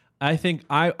hilarious. I think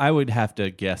I would have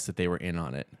to guess that they were in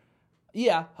on it.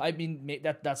 Yeah, I mean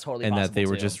that's totally and possible that they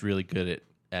were too. just really good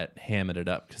at hamming it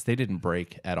up because they didn't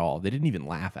break at all. They didn't even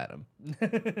laugh at him,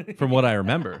 from what I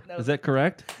remember. Is that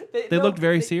correct? They looked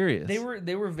very serious. They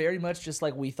were very much just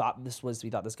like we thought this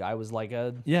guy was like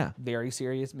a very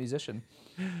serious musician.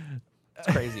 It's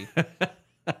crazy.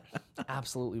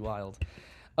 Absolutely wild.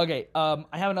 Okay, I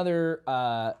have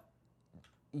another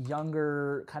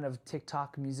younger kind of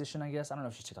TikTok musician, I guess. I don't know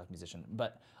if she's a TikTok musician,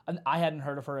 but I hadn't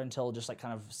heard of her until just like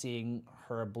kind of seeing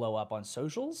her blow up on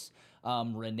socials.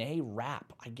 Renee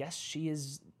Rapp. I guess she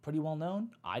is pretty well known.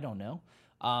 I don't know.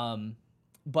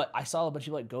 But I saw a bunch of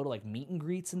people like go to like meet and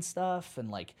greets and stuff,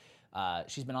 and like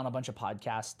she's been on a bunch of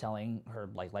podcasts telling her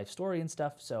like life story and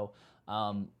stuff. So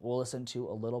we'll listen to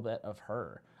a little bit of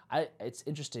her. It's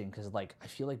interesting because like I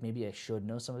feel like maybe I should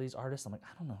know some of these artists. I'm like,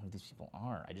 I don't know who these people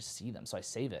are. I just see them, so I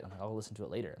save it. I'm like, I'll listen to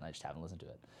it later, and I just haven't listened to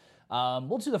it.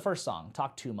 We'll do the first song,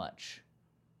 Talk Too Much.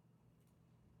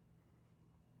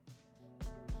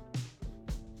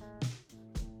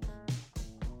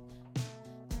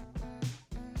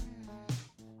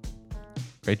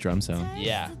 Great drum sound.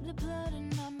 Yeah.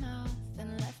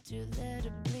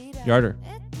 Yarder.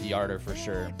 Yarder for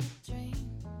sure.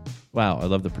 Wow, I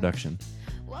love the production.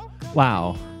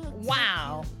 Wow.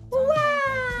 Wow.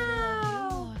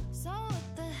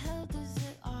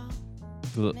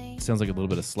 Sounds like a little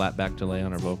bit of slapback delay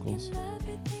on her vocals.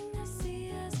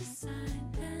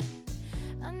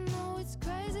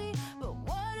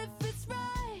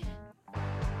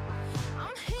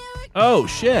 Oh,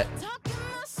 shit.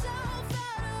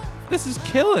 This is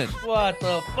killing. What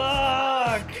the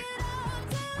fuck?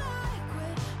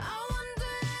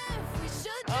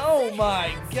 Oh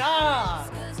my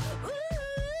god.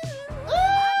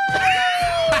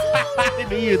 I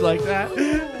knew you'd like that.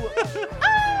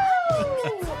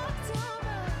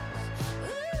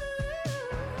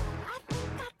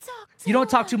 You don't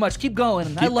talk too much. Keep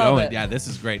going. I Keep love going. it. Yeah, this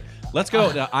is great. Let's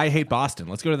go to I Hate Boston.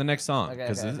 Let's go to the next song. Okay,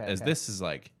 Because okay. this is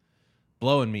like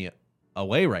blowing me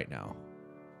away right now.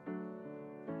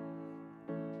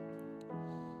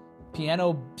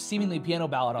 Seemingly piano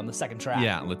ballad on the second track.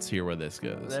 Yeah, let's hear where this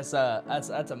goes. That's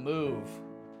a move.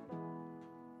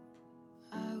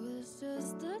 I was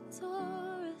just a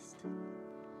tourist.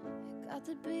 You got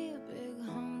to be a big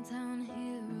hometown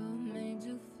hero, made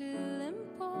you feel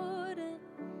important.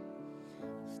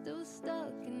 Still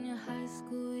stuck in your high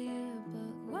school year,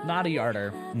 but Not a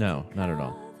yarder. No, not at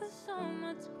all. so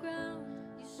much ground.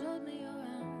 You showed me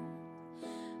around.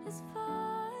 As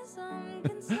far as I'm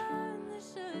concerned, they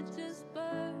should just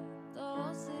burn the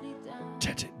whole city down.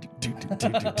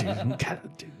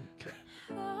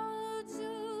 How'd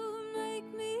you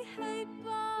make me hate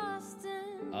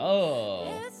Boston?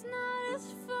 Oh. It's not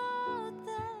his fault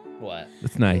that What?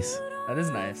 That's nice. That is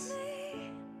nice.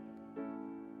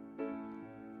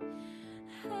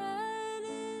 had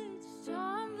its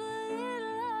charm, but it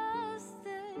lost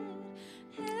it.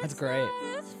 That's It's great. not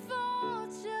his fault,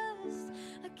 just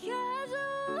a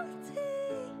casualty.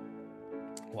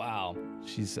 Wow.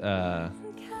 She's got a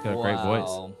great voice.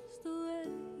 Wow. It's the way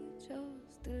you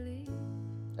chose to leave.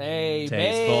 Hey,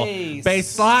 Tasteful. bass. Bass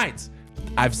slides.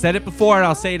 I've said it before and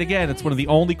I'll say it again. It's one of the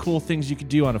only cool things you can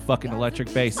do on a fucking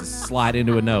electric bass is slide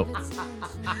into a note.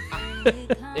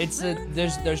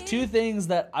 There's two things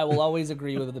that I will always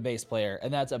agree with the bass player,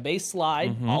 and that's a bass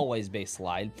slide, always bass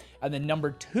slide, and then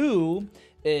number two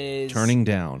is Turning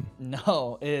down.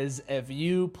 No, is if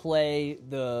you play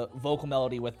the vocal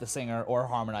melody with the singer or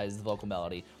harmonize the vocal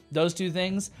melody. Those two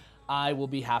things, I will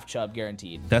be half chub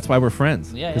guaranteed. That's why we're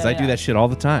friends. Yeah, Because yeah, I do yeah. that shit all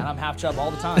the And time. I'm half chub all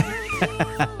the time.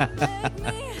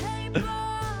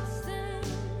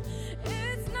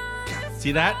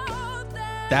 See that?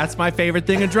 That's my favorite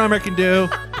thing a drummer can do.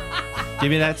 Give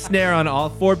me that snare on all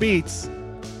 4 beats.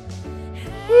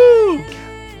 Woo!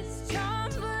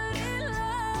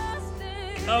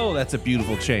 Oh, that's a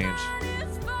beautiful change.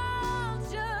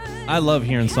 I love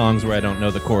hearing songs where I don't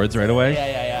know the chords right away.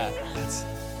 Yeah.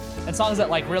 And songs that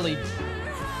like really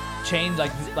change,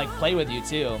 like play with you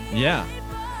too. Yeah.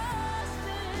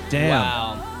 Damn.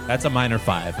 Wow. That's a minor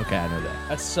 5. Okay, I know that.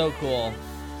 That's so cool.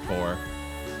 4.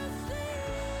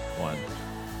 1.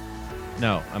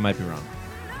 No, I might be wrong.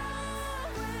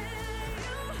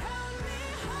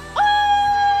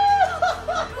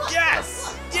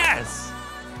 Yes! Yes!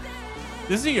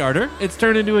 This is a yarder. It's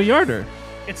turned into a yarder.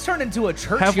 It's turned into a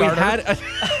church Have yarder.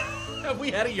 have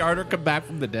we had a yarder come back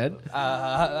from the dead?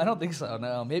 I don't think so.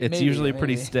 No, maybe It's usually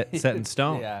pretty set in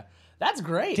stone. Yeah, that's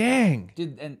great. Dang,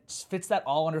 dude, and fits that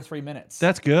all under 3 minutes.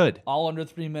 that's good. all under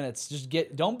 3 minutes. Just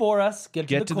don't bore us. Get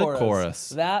to the chorus.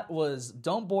 That was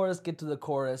don't bore us. Get to the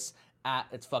chorus at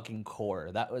its fucking core.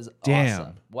 That was Damn.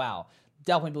 awesome. Wow.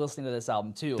 Definitely be listening to this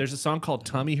album too. There's a song called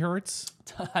 "Tummy Hurts."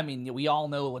 I mean, we all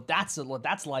know what that's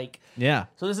like. Yeah.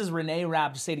 So this is Renee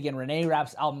Rapp. Just say it again. Renee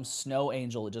Rapp's album "Snow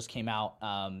Angel." It just came out.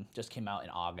 In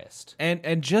August.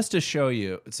 And just to show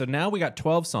you, so now we got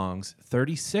 12 songs,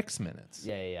 36 minutes.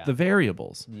 Yeah. The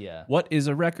variables. Yeah. What is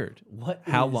a record?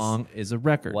 How long is a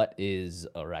record? What is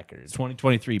a record? It's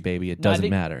 2023, baby. It doesn't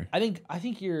matter. I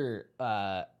think you're.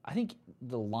 I think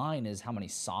the line is how many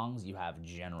songs you have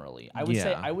generally. I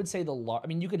would say I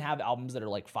mean, you can have albums that are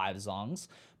like 5 songs,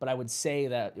 but I would say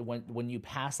that when you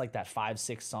pass like that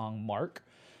 5-6 song mark,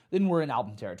 then we're in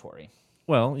album territory.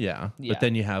 Well, yeah. But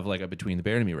then you have like a Between the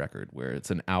Bear and Me record where it's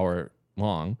an hour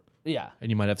long. Yeah. And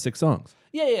you might have 6 songs.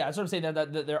 Yeah. That's what I'm saying.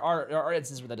 That there are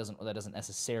instances where that doesn't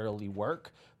necessarily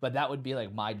work, but that would be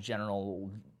like my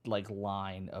general like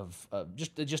line of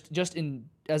just in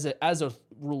as a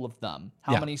rule of thumb.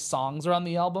 How many songs are on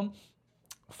the album?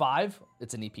 5.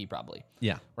 It's an EP probably.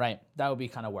 Yeah. Right. That would be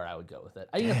kind of where I would go with it.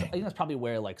 I think that's probably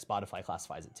where like Spotify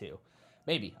classifies it too.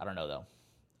 Maybe, I don't know though.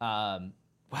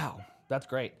 Wow, that's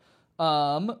great.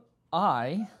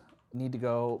 I need to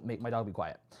go make my dog be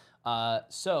quiet.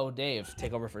 So Dave,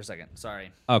 take over for a second.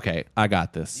 Sorry. Okay, I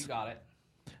got this. You got it.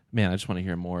 Man, I just want to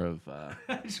hear more of... I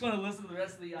just want to listen to the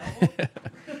rest of the album.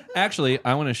 Actually,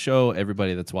 I want to show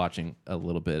everybody that's watching a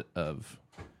little bit of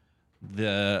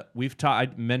I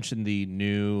mentioned the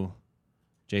new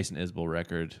Jason Isbell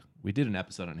record. We did an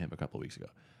episode on him a couple weeks ago.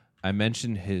 I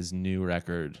mentioned his new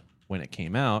record when it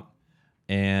came out,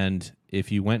 and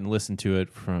if you went and listened to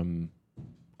it from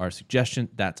our suggestion,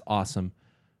 that's awesome.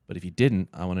 But if you didn't,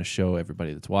 I want to show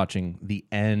everybody that's watching the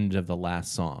end of the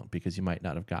last song because you might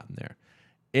not have gotten there.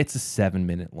 It's a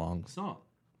 7-minute long song.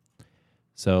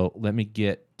 So let me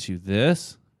get to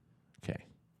this.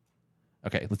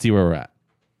 Okay, let's see where we're at.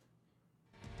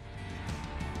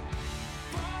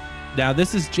 Now,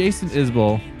 this is Jason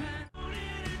Isbell,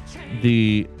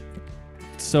 the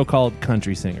so-called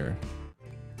country singer.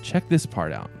 Check this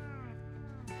part out.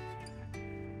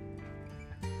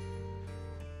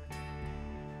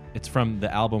 It's from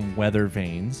the album Weather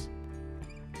Vanes.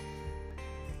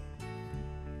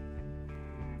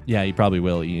 Yeah, he probably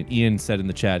will, Ian. Ian said in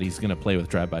the chat he's going to play with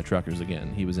Drive-By Truckers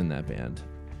again. He was in that band.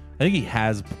 I think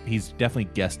he's definitely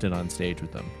guested on stage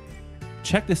with them.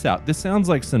 Check this out. This sounds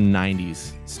like some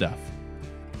 90s stuff.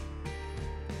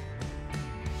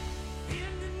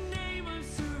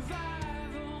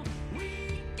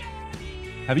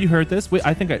 Have you heard this?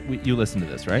 I think you listened to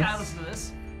this, right? Yeah, I listened to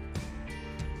this.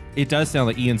 It does sound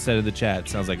like Ian said in the chat. It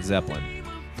sounds like Zeppelin.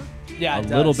 Yeah, a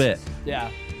little bit.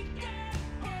 Yeah.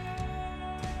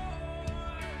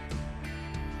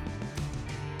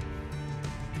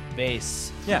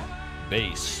 Bass. Yeah.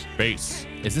 Bass.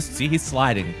 Is this? See, he's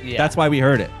sliding. Yeah. That's why we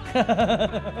heard it.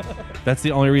 That's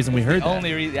the only reason we heard that.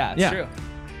 Only reason. Yeah, it's true.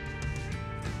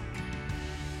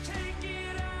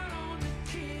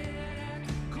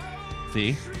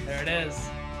 See? There it is.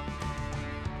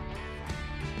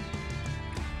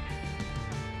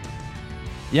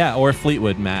 Yeah, or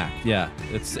Fleetwood Mac. Yeah,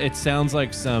 it sounds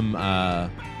like some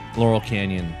Laurel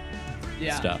Canyon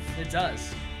stuff. It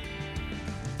does.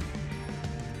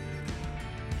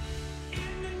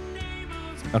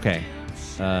 Okay.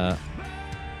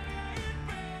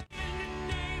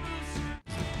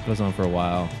 Goes on for a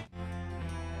while.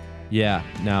 Yeah,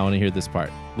 now I want to hear this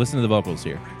part. Listen to the vocals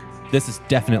here. This is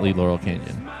definitely Laurel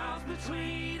Canyon.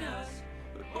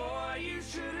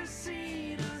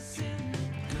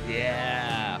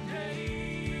 Yeah.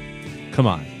 Come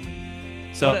on.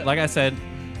 So, like I said,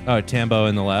 Tambo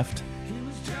in the left.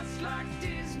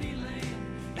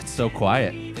 It's so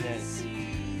quiet. It is.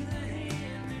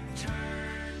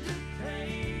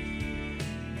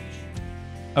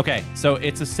 Okay, so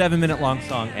it's a 7-minute long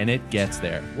song, and it gets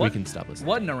there. We can stop listening.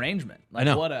 What an arrangement! Like, I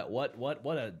know. What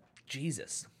a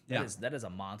Jesus! Yeah. That is a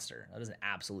monster. That is an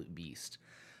absolute beast.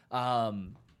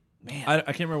 Man, I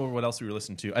can't remember what else we were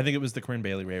listening to. I think it was the Corinne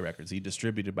Bailey Ray records. He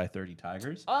distributed by 30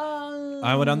 Tigers.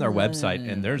 I went on their website,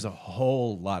 and there's a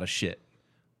whole lot of shit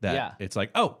that it's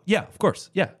like, oh, yeah, of course.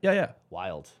 Yeah.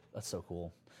 wild. That's so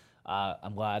cool.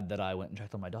 I'm glad that I went and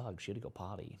checked on my dog. She had to go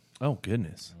potty. Oh,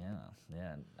 goodness.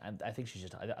 Yeah. I think she's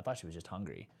just. I thought she was just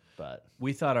hungry, but.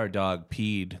 We thought our dog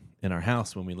peed in our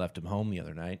house when we left him home the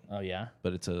other night, Oh yeah.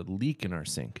 but it's a leak in our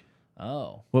sink.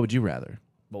 Oh, What would you rather?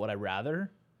 but would I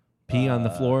rather? Pee on the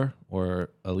floor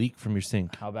or a leak from your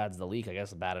sink? How bad's the leak? I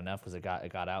guess bad enough because it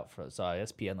got out. So I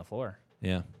guess pee on the floor.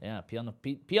 Yeah. Yeah, pee on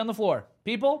the floor.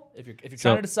 People, if you're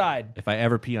So- trying to decide. If I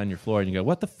ever pee on your floor and you go,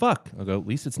 what the fuck? I'll go, at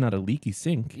least it's not a leaky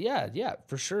sink. Yeah,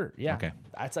 for sure. Yeah. Okay.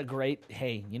 That's a great.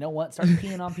 Hey, you know what? Start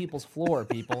peeing on people's floor,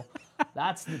 people.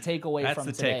 That's the takeaway That's from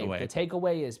the today. takeaway. The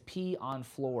takeaway is pee on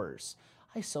floors.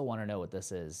 I so want to know what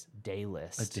this is. Day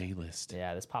list. A day list.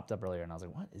 Yeah, this popped up earlier, and I was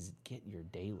like, "What is get your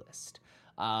day list?"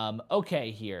 Okay,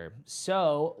 here.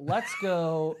 So let's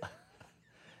go.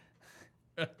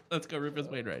 Let's go Rufus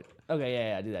Wainwright. Okay,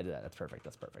 yeah, do that. That's perfect.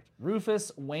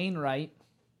 Rufus Wainwright,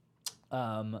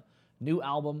 new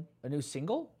album, a new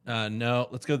single. No,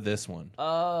 let's go this one.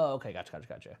 Oh, okay,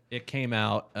 gotcha. It came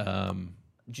out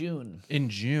June. in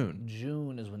June.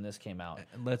 June is when this came out.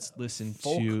 Let's listen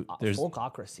Folk, to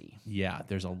Folkocracy.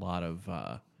 there's a lot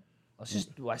of Let's just.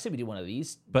 I say we do one of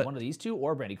these But two,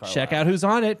 or Brandy Carlisle. check out who's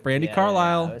on it. Brandy Yeah,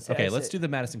 Carlisle. I would say- Okay, I'd let's say- do the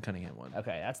Madison Cunningham one.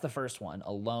 Okay, that's the first one.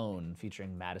 Alone,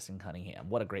 featuring Madison Cunningham.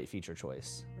 What a great feature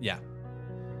choice. Yeah.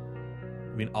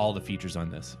 I mean, all the features on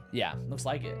this. Yeah, looks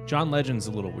like it. John Legend's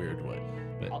a little weird, but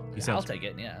I'll he sounds take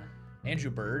it. Yeah.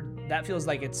 Andrew Bird. That feels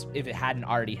like it's if it hadn't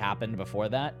already happened before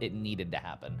that, it needed to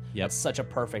happen. Yep. That's such a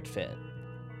perfect fit.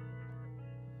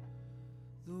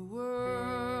 The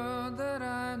world that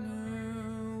I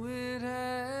knew, it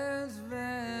has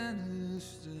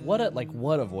vanished. What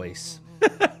a voice.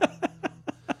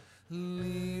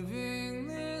 Leaving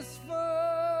this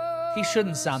He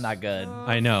shouldn't sound that good.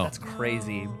 I know. That's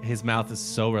crazy. His mouth is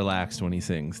so relaxed when he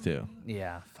sings, too.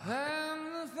 Yeah. and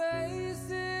the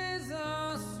faces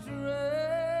are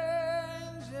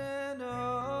strange and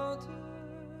altered.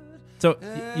 So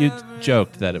you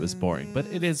joked that it was boring, but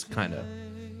it is kind of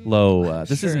low.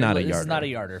 This is not a This yarder. is not a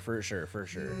yarder for sure.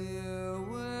 Here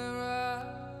where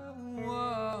I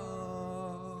walk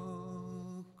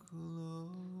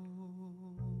alone.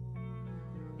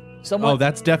 Someone Oh,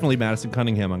 that's definitely Madison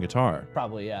Cunningham on guitar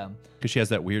probably, yeah. because she has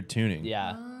that weird tuning.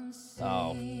 Yeah.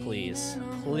 Oh, please.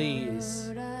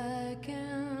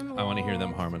 I want to hear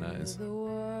them harmonize. The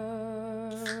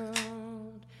world,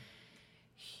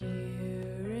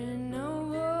 hearing no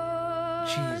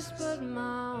voice Jesus. but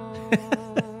my own.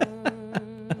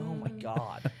 Oh my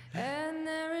God. And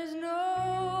there is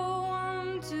no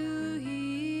one to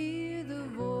hear the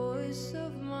voice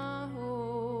of my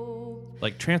hope.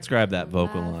 Like, transcribe that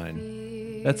vocal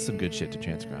line. That's some good shit to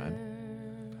transcribe.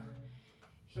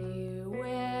 Here where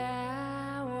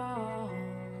I walk.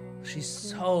 She's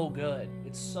so good.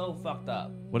 It's so fucked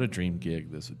up. What a dream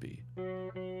gig this would be.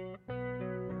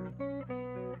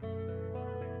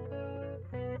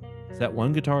 Is that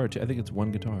one guitar or two? I think it's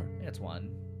one guitar. It's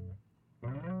one.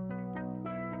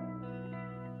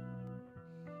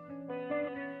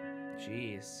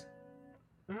 Jeez.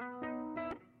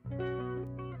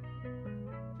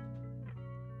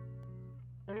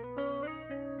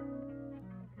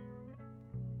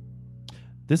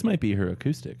 This might be her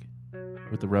acoustic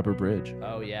with the rubber bridge.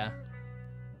 Oh yeah.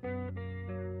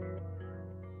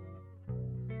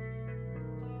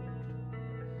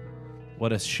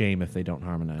 What a shame if they don't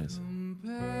harmonize.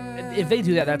 If they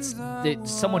do that,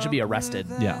 someone should be arrested.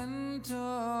 Yeah.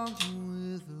 Talked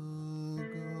with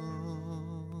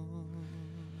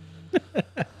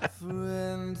a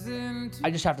friends in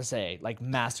I just have to say, like,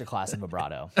 masterclass in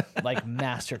vibrato. Like,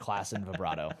 masterclass in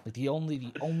vibrato. Like, the only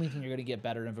thing you're gonna get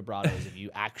better in vibrato is if you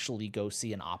actually go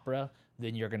see an opera.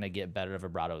 Then you're gonna get better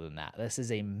vibrato than that. This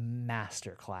is a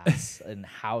masterclass in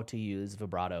how to use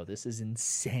vibrato. This is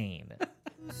insane.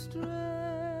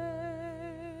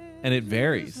 And it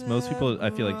varies. Most people,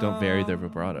 I feel like, don't vary their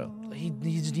vibrato. He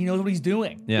knows what he's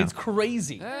doing. Yeah. It's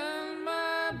crazy. and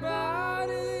my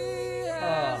body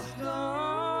has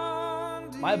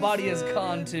gone. My body is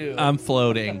gone too. I'm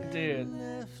floating. Dude.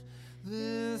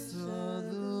 This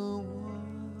other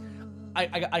one.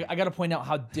 I got to point out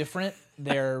how different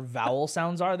their vowel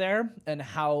sounds are there and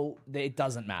how it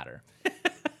doesn't matter.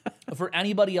 For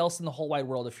anybody else in the whole wide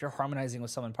world, if you're harmonizing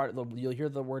with someone, you'll hear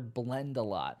the word blend a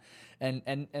lot. And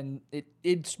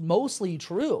it's mostly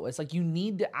true. It's like you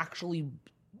need to actually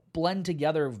blend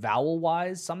together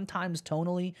vowel-wise, sometimes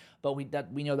tonally, but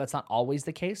we know that's not always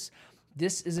the case.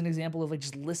 This is an example of like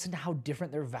just listen to how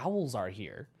different their vowels are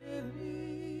here.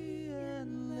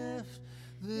 And left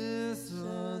this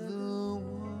other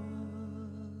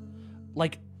one.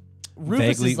 Like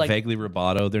Rufus is like vaguely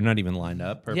rubato. They're not even lined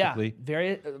up perfectly. Yeah,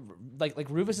 very like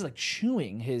Rufus is like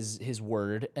chewing his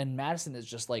word, and Madison is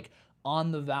just like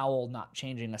on the vowel, not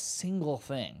changing a single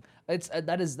thing. It's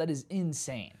that is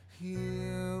insane.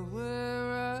 Here where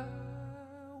I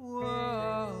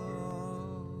walk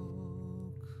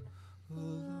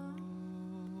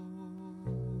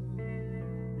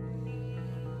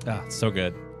Ah, so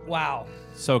good. Wow,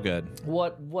 So good.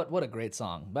 what a great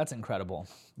song. That's incredible.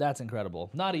 That's incredible.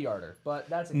 Not a yarder, but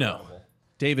that's incredible. No.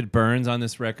 David Burns on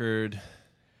this record.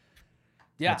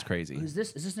 Yeah, That's crazy. Is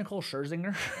this Nicole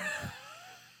Scherzinger?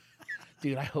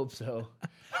 Dude, I hope so.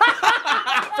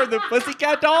 For the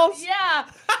Pussycat Dolls? Yeah.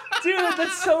 Dude,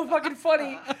 that's so fucking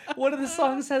funny. One of the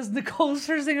songs has Nicole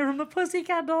Scherzinger from the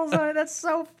Pussycat Dolls on it. That's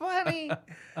so funny.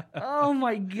 Oh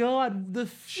my god, the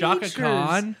Shaka features,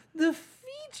 Khan. the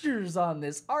features on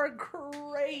this are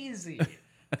crazy.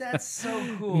 That's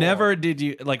so cool. Never did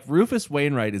you like Rufus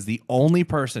Wainwright is the only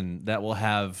person that will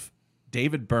have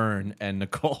David Byrne and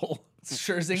Nicole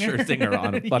Scherzinger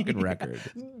on a fucking record.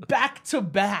 Back to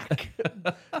back.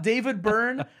 David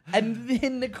Byrne and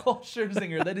then Nicole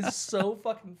Scherzinger. That is so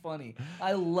fucking funny.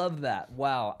 I love that.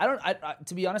 Wow. I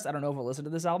to be honest, I don't know if I'll listen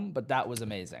to this album, but that was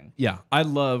amazing. Yeah, I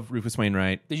love Rufus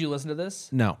Wainwright. Did you listen to this?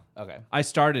 No. Okay. I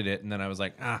started it and then I was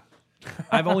like,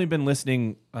 I've only been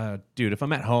listening, dude. If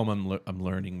I'm at home, I'm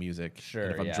learning music. Sure,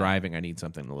 And if I'm yeah. driving, I need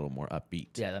something a little more upbeat.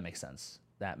 Yeah, that makes sense.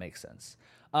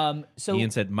 So Ian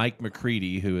said Mike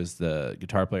McCready, who is the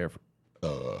guitar player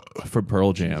for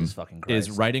Pearl Jam, Jesus fucking Christ.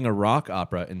 is writing a rock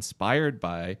opera inspired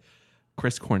by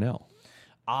Chris Cornell.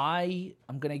 I'm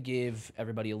gonna give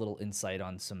everybody a little insight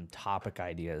on some topic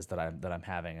ideas that I'm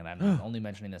having, and I'm only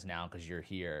mentioning this now because you're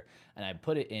here, and I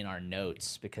put it in our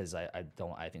notes because I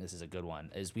think this is a good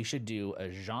one. Is we should do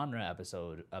a genre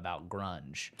episode about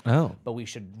grunge. Oh. But we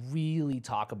should really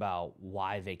talk about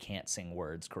why they can't sing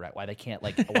words correct, why they can't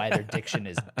why their diction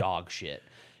is dog shit.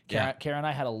 Kara and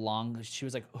I had she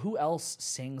was like, who else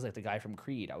sings like the guy from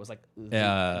Creed? I was like, the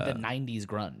 90s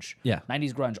grunge. Yeah.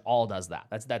 90s grunge all does that.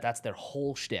 That's their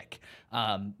whole shtick.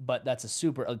 But that's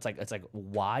it's like,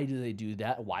 why do they do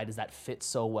that? Why does that fit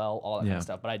so well? All that kind of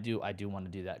stuff. But I do want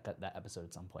to do that episode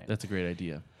at some point. That's a great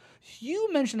idea.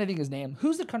 You mentioned, I think, his name.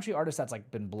 Who's the country artist that's like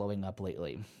been blowing up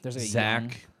lately? There's like a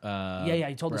Zach. yeah,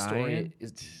 he told the story.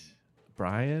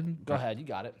 Brian? Go ahead, you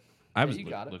got it. I was you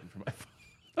got it. looking for my phone.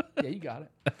 Yeah, you got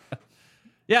it.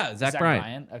 Yeah, Zach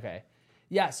Bryan. Okay.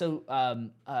 Yeah, so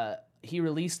he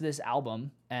released this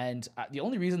album, and the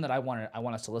only reason that I want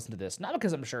us to listen to this, not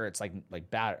because I'm sure it's like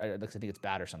bad, because I think it's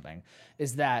bad or something,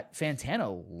 is that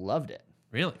Fantano loved it.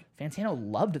 Really? Fantano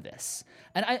loved this,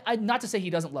 and I not to say he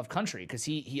doesn't love country, because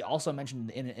he also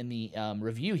mentioned in the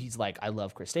review, he's like, I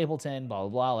love Chris Stapleton, blah blah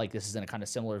blah. Like this is in a kind of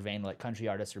similar vein, like country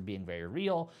artists are being very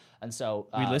real, and so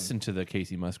We listened to the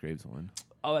Casey Musgraves one.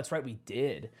 Oh, that's right, we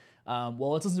did.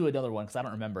 Well, let's listen to another one because I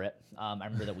don't remember it. I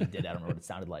remember that we did. I don't remember what it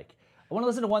sounded like. I want to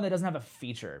listen to one that doesn't have a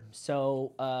feature.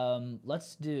 So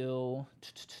let's do.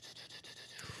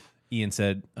 Ian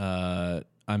said,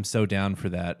 I'm so down for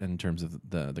that in terms of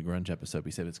the grunge episode.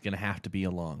 We said it's going to have to be a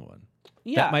long one.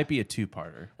 Yeah, That might be a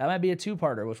two-parter. That might be a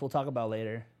two-parter, which we'll talk about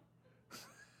later.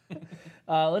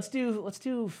 Let's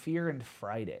do Fear and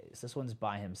Fridays. This one's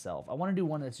by himself. I want to do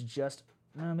one that's just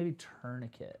maybe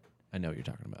Tourniquet. I know what you're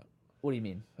talking about. What do you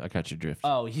mean? I got your drift.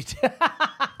 Oh, you did.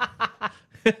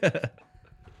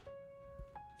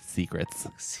 Secrets.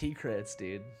 Secrets,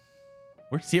 dude.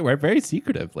 We're very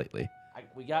secretive lately.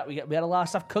 We had a lot of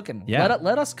stuff cooking. Yeah.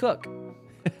 Let us cook.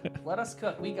 Let us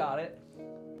cook. We got it.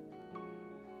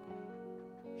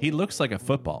 He looks like a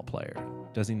football player,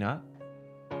 does he not?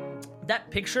 That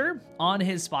picture on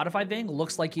his Spotify thing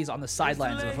looks like he's on the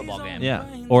sidelines of a football game. Yeah,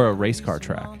 or a race car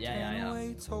track. Yeah.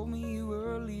 Told me you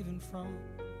were leaving from.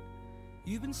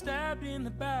 You've been stabbed in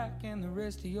the back and the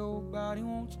rest of your body.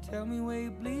 Won't you tell me where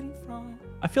you're bleeding from?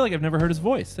 I feel like I've never heard his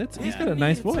voice. He's got a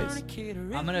nice voice.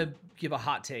 I'm gonna give a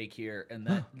hot take here, and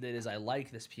that is I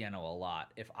like this piano a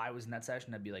lot. If I was in that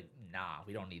session, I'd be like, nah,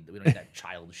 we don't need that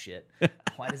child shit.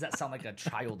 Why does that sound like a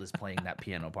child is playing that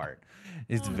piano part?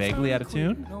 It's vaguely out of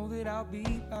tune. Know that I'll be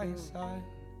by your side.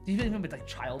 Do you even with like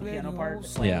child piano part?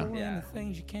 It's like, Yeah. yeah. The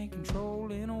things you can't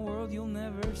control in a world you'll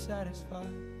never satisfy.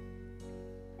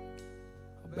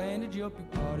 I'll bandage up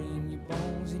your body and your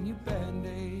bones and your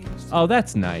band-aids. Oh,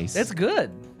 that's nice. It's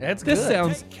good. It's This good.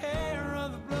 sounds. Take care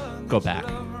of the blood Go that you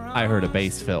back. love around I heard a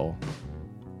bass fill.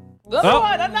 Another Oh.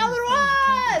 one. Another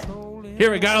one. control in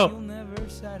Here we a go. world you'll never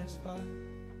satisfy.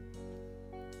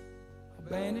 I'll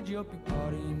bandage up your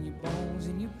body and your bones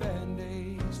and your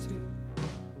band-aids too.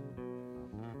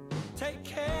 Take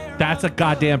care That's a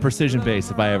goddamn precision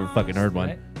bass if I ever fucking heard one.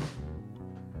 Right?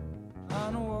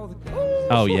 I know all the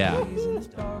Oh, yeah. In this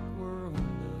dark world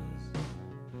does.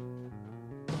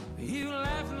 You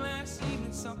laughing last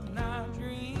evening, something I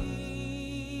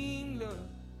dreamed of.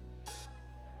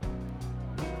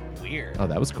 Weird. Oh,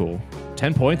 that was cool.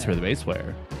 10 points for the bass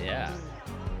player. Yeah.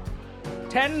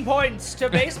 10 points to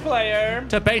bass player.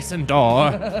 To bass and door.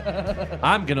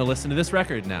 I'm going to listen to this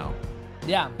record now.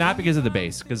 Yeah. Not because of the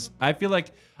bass, because I feel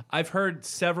like I've heard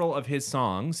several of his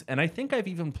songs, and I think I've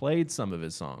even played some of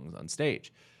his songs on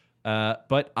stage.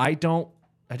 But I feel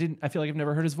like I've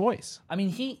never heard his voice. I mean,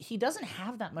 he doesn't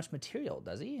have that much material,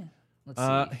 does he? Let's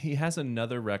see. He has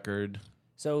another record.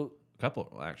 So, A couple,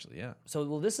 well, actually, yeah.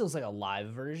 well, this is like a live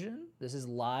version. This is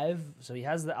live. So he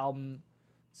has the album.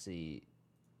 Let's see.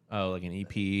 Oh, like an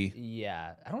EP.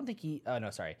 Yeah. I don't think he, oh, no,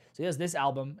 sorry. So he has this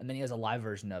album, and then he has a live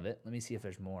version of it. Let me see if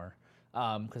there's more.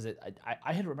 Because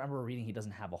I had remember reading he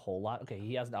doesn't have a whole lot. Okay,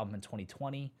 he has an album in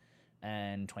 2020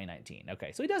 and 2019.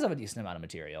 Okay, so he does have a decent amount of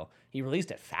material. He released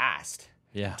it fast.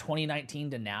 Yeah.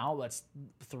 2019 to now, that's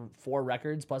 4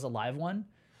 records plus a live one.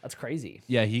 That's crazy.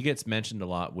 Yeah, he gets mentioned a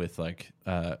lot with like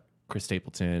Chris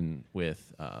Stapleton,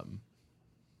 with oh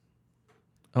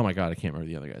my God, I can't remember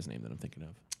the other guy's name that I'm thinking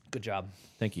of. Good job.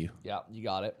 Thank you. Yeah, you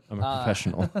got it. I'm a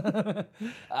professional.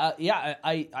 Yeah,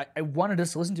 I wanted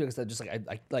us to listen to it because just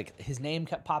I like his name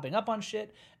kept popping up on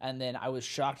shit, and then I was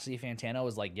shocked to see Fantano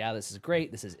was like, yeah, this is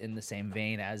great. This is in the same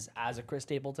vein as a Chris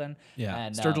Stapleton. Yeah,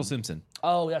 and, Sturgill Simpson.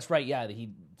 Oh, that's right. Yeah,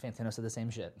 Fantano said the same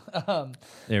shit.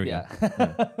 There we go.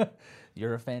 Yeah.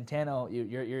 You're a Fantano.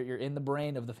 You're in the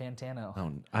brain of the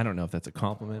Fantano. I don't know if that's a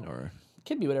compliment or. It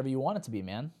can be whatever you want it to be,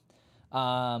 man.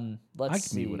 Let's I see.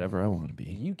 can be whatever I want to be.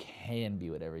 You can be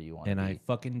whatever you want And to be. I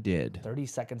fucking did. 30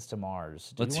 Seconds to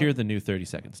Mars. Let's hear the new 30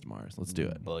 Seconds to Mars. Let's do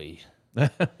it. Boy.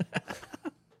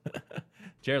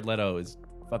 Jared Leto is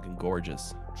fucking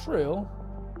gorgeous. True.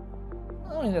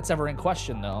 I don't think that's ever in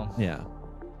question, though. Yeah.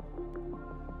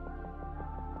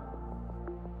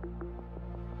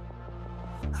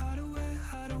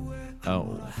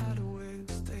 Oh.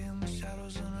 Stay in the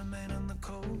shadows and remain in the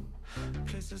cold.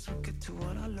 Places we get to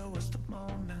on our lowest of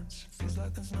moments. Feels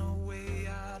like there's no way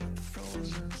out of the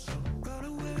frozen. So run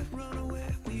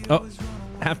away. We Oh,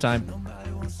 halftime.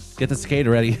 Get the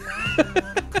skater ready.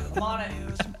 I'm on it.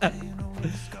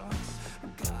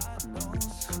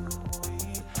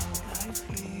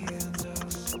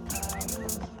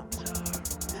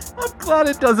 I'm glad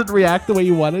it doesn't react the way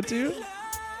you want it to.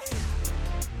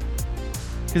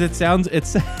 Because it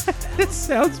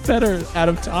sounds better out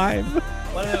of time.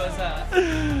 What if it was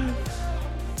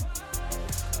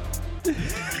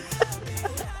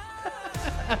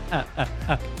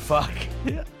Fuck.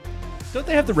 Yeah. Don't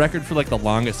they have the record for like the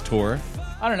longest tour?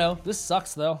 I don't know. This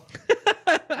sucks though.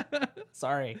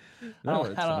 Sorry.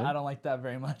 No, I don't like that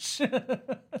very much.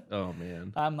 Oh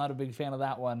man. I'm not a big fan of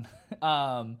that one.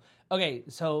 Okay,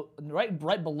 so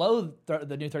right below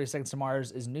the new 30 Seconds to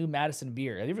Mars is new Madison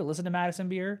Beer. Have you ever listened to Madison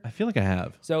Beer? I feel like I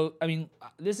have. So I mean,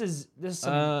 this is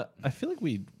some, I feel like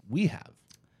we have.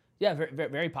 yeah, very, very,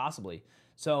 very possibly.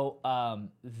 So I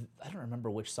don't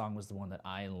remember which song was the one that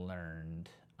I learned.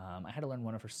 I had to learn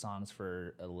one of her songs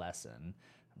for a lesson.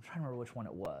 I'm trying to remember which one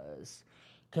it was.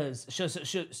 Because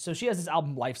so she has this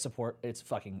album Life Support. It's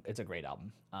a great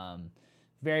album.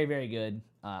 Very, very good.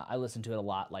 I listened to it a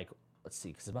lot. Like, let's see,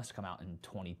 because it must have come out in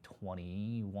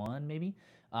 2021 maybe.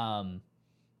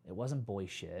 It wasn't Boy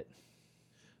Shit.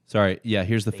 Sorry. Yeah,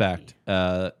 here's the Baby.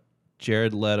 fact.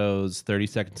 Jared Leto's 30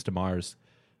 Seconds to Mars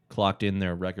clocked in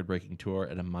their record-breaking tour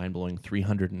at a mind-blowing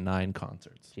 309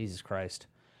 concerts. Jesus Christ.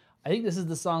 I think this is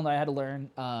the song that I had to learn.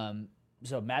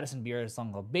 So Madison Beer has a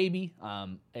song called Baby.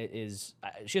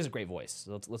 She has a great voice.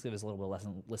 So let's give this a little bit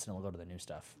of listen and we'll go to the new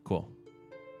stuff. Cool.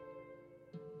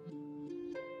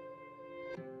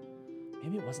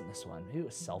 Maybe it wasn't this one. Maybe it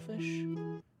was Selfish.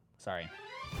 Sorry.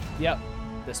 Yep,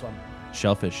 this one.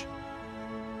 Shellfish.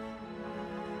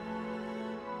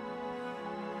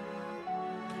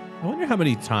 I wonder how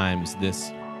many times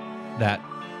that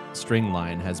string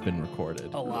line has been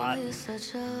recorded. A lot. You're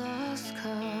such a lost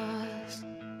cause.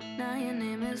 Now your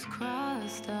name is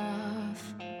crossed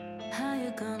off. How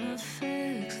you gonna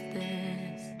fix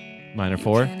this? Minor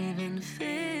 4. Can't even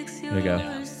fix There you go.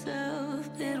 yourself.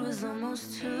 It was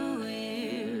almost 2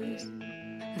 years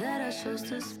that I chose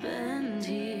to spend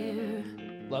here.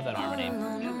 Love that harmony. All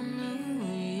alone on New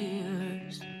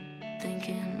Year's,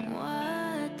 thinking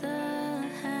what the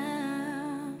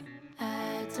hell.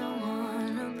 I don't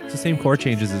wanna It's the same chord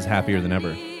changes as Happier Than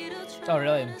Ever. Oh,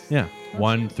 really? Yeah.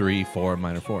 1, 3, 4,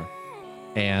 minor 4.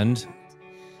 And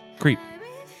Creep.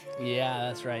 Yeah,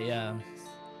 that's right. Yeah.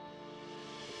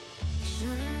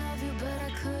 Shouldn't love you, but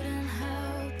I couldn't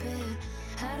help it.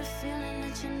 Had a feeling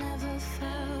that you never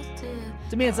felt it.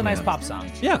 To me, it's a nice pop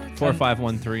song. Yeah,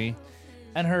 4-5-1-3.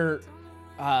 And her,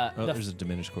 There's a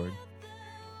diminished chord.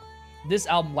 this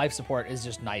album, Life Support, is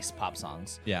just nice pop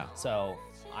songs. Yeah. So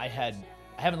I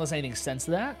haven't listened to anything since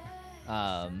that.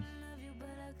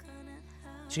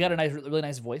 She got a really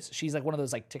nice voice. She's like one of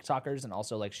those like TikTokers, and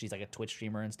also like she's like a Twitch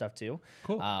streamer and stuff too.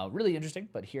 Cool. Really interesting.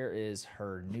 But here is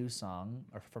her new song,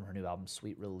 or from her new album,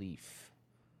 Sweet Relief.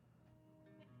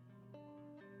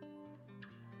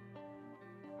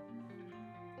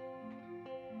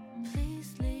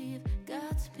 Please leave,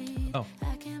 Godspeed. Oh.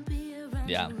 I can't be around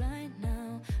Yeah. you right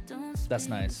now. Don't That's speak.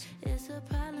 nice. It's a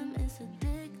problem, it's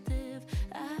addictive.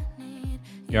 I need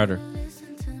you Yarder. to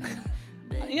listen to me.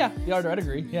 Baby, Yeah, I'd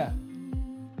agree. Yeah.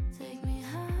 take me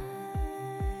high,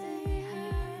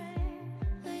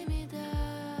 lay me down.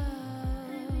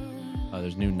 Oh,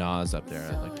 there's new Nas up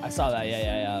there. I saw that.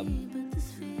 Yeah. But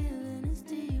this feeling is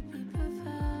deeply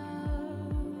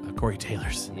profound. Corey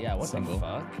Taylor's Yeah, what single. the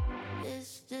fuck?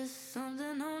 It's just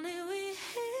something only we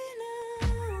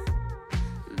know.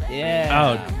 Yeah.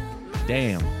 Oh,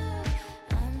 damn.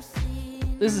 I'm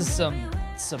seeing This is some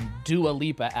Dua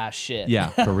Lipa ass shit. Yeah,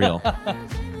 for real.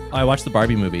 I watched the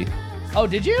Barbie movie. Oh,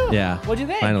 did you? Yeah. What'd you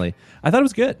think? Finally. I thought it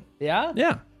was good. Yeah.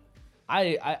 Yeah.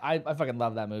 I fucking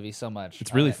love that movie so much.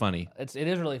 It's really funny. It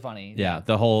is really funny. Yeah.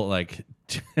 The whole, like,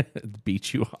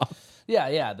 beat you off.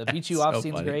 Yeah. The beat you off so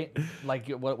scene's funny. great. Like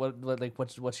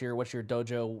what's your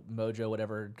Dojo Mojo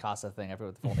whatever Casa thing? I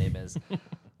forget what the full name is.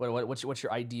 What's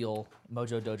your ideal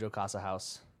Mojo Dojo Casa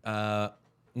house?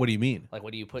 What do you mean? Like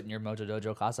what do you put in your Mojo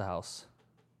Dojo Casa house?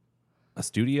 A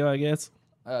studio, I guess?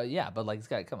 Yeah, but like,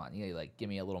 come on, you know, like give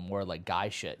me a little more like guy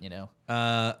shit, you know?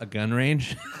 A gun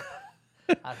range?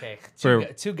 Okay, For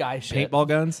two guy shit. Paintball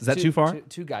guns? Is that too far?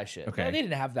 Two guy shit. Okay. No, they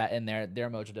didn't have that in their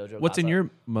Mojo Dojo. What's in Casa. your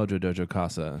Mojo Dojo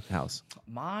Casa house?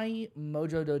 My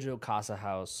Mojo Dojo Casa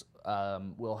house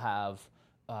will have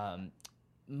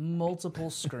multiple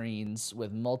screens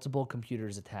with multiple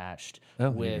computers attached,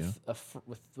 Oh, there you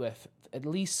with at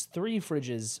least 3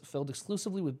 fridges filled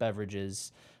exclusively with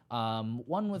beverages.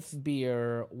 One with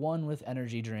beer, one with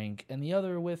energy drink, and the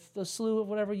other with a slew of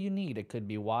whatever you need. It could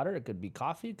be water, it could be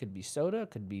coffee, it could be soda, it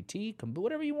could be tea,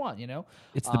 whatever you want, you know?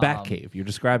 It's the Batcave. You're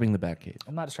describing the Batcave.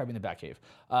 I'm not describing the Batcave.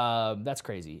 That's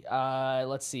crazy.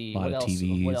 Let's see. Lot What of else?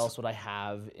 TVs. What else would I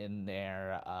have in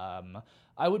there?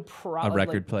 I would probably A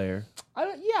record player.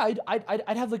 I'd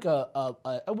have like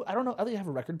I don't know. I think I'd have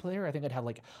a record player. I think I'd have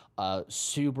like a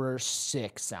super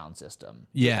sick sound system.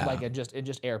 Yeah. Like and just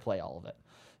airplay all of it.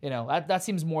 You know, that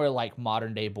seems more like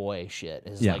modern day boy shit.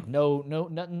 It's Yeah. like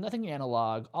nothing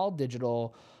analog, all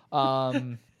digital.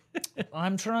 I'm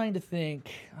trying to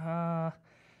think.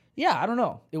 Yeah, I don't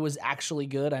know. It was actually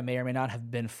good. I may or may not have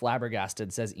been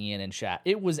flabbergasted, says Ian in chat.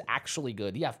 It was actually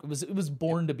good. Yeah, it was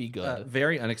born to be good.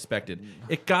 Very unexpected.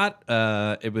 It got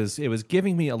it was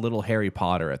giving me a little Harry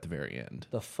Potter at the very end.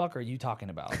 The fuck are you talking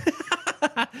about?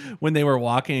 When they were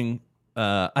walking,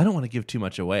 I don't want to give too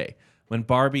much away. When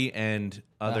Barbie and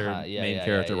other main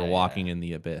character were walking in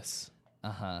the abyss.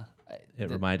 It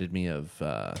reminded me of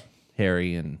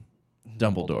Harry and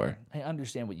Dumbledore. I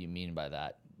understand what you mean by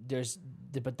that.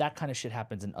 But that kind of shit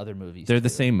happens in other movies. They're the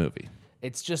too. same movie.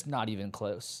 It's just not even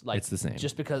close. Like It's the same.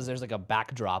 Just because there's like a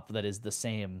backdrop that is the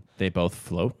same, They both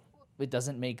float. it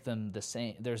doesn't make them the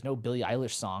same. There's no Billie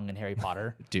Eilish song in Harry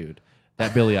Potter. Dude,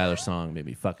 that Billie Eilish song made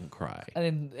me fucking cry.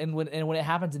 And when it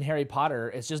happens in Harry Potter,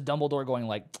 it's just Dumbledore going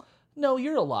like, "No,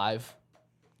 you're alive."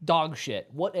 Dog shit.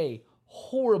 What a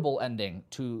horrible ending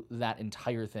to that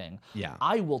entire thing. Yeah.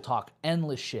 I will talk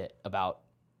endless shit about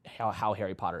how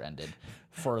Harry Potter ended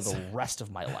for the rest of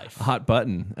my life. Hot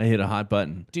button. I hit a hot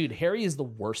button. Dude, Harry is the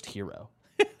worst hero.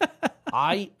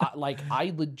 I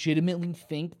legitimately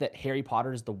think that Harry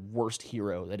Potter is the worst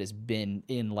hero that has been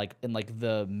in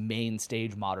the main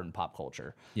stage modern pop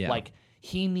culture. Yeah. Like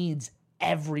he needs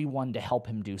everyone to help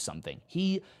him do something.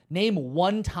 Name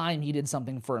one time he did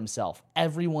something for himself.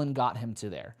 Everyone got him to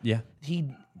there. Yeah.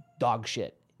 He dog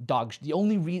shit. The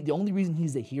only reason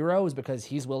he's a hero is because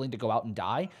he's willing to go out and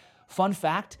die. Fun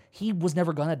fact, he was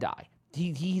never gonna die.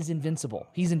 He's invincible.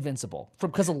 He's invincible.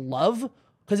 Because of love?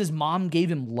 Because his mom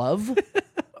gave him love?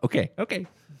 Okay.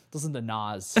 Listen to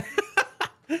Nas.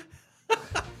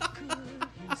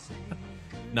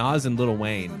 Nas and Lil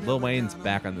Wayne. Lil Wayne's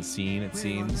back on the scene, it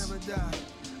seems.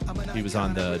 He was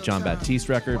on the John Baptiste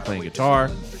record playing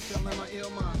guitar.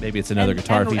 Maybe it's another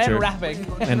guitar feature. And rapping.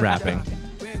 And rapping.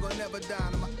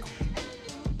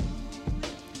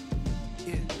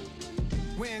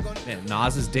 Man,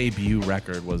 Nas's debut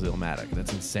record was Illmatic.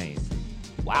 That's insane.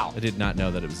 Wow. I did not know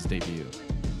that it was his debut.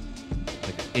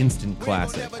 instant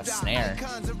classic. That snare.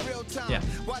 Yeah.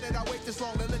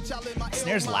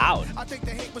 Snare's loud. I think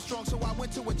the hate was strong, so I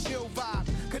went to a chill vibe.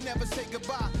 Could never say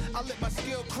goodbye. I let my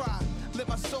skill cry, let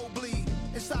my soul bleed.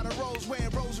 Inside a rose wearing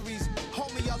rosaries.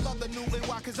 Homie, I love the new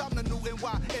NY, cause I'm the new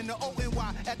NY and the old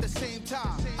NY at the same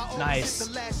time. I always Nice. hit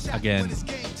the last shot Again. when it's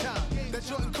game time. That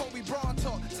Jordan Kobe Braun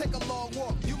talk, take a long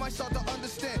walk. You might start to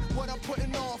understand what I'm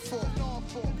putting on for.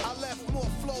 I left more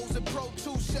flows and Pro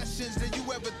 2 sessions than you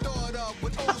ever thought of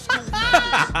with old school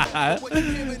members. What you're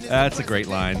hearing is That's the a great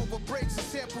line. over breaks and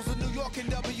samples of New York and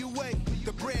WA.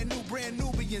 The brand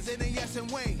Nubians, NAS and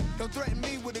Wayne. Don't threaten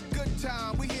me with a good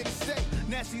time, we here to stay.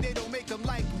 Nasty, they don't make them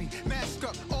like me. Mask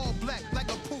up, all black, like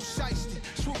a poo shiesty.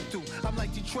 Swoop through, I'm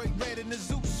like Detroit Red in the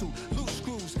zoot suit. Loose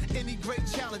screws, any great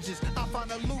challenges, I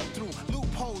find a loop through.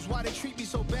 Loopholes, why they treat me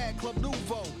so bad, Club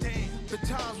Nouveau. Damn, the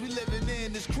times we living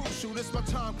in is crucial. This my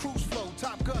Tom Cruise flow.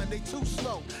 Top Gun, they too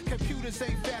slow. Computers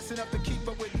ain't fast enough to keep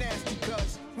up with nasty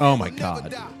cuz. Oh my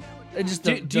God. It just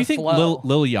Do you think Lil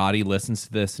Yachty listens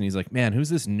to this and he's like, man, who's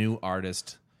this new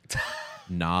artist?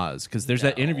 Nas. Because there's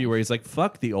that interview where he's like,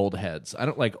 fuck the old heads. I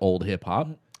don't like old hip hop.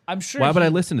 I'm sure. Why would I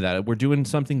listen to that? We're doing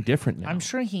something different now. I'm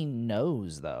sure he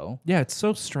knows though. Yeah, it's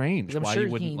so strange. I'm Why sure you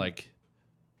wouldn't he- like,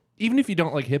 even if you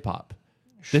don't like hip hop,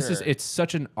 this is Sure. it's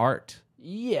such an art.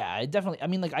 Yeah, it definitely. I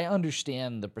mean, like I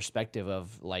understand the perspective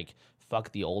of like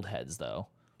fuck the old heads though.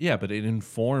 Yeah, but it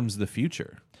informs the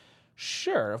future.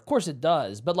 Sure, of course it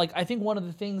does. But like I think one of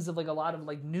the things of like a lot of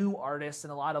like new artists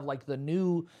and a lot of like the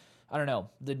new, I don't know,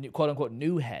 the new, quote unquote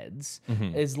new heads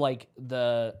is like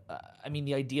the I mean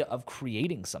the idea of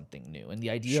creating something new and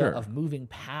the idea Sure. of moving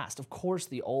past. Of course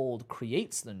the old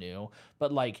creates the new,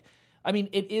 but like I mean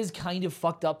it is kind of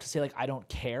fucked up to say like I don't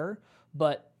care,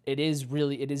 but it is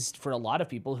for a lot of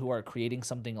people who are creating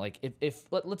something like if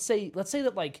let's say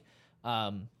that like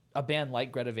a band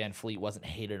like Greta Van Fleet wasn't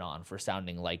hated on for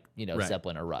sounding like, you know, Right.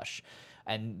 Zeppelin or Rush.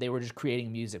 And they were just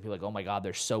creating music. People were like, oh my God,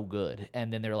 they're so good.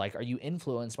 And then they're like, are you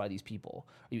influenced by these people?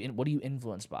 What are you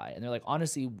influenced by? And they're like,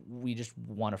 honestly, we just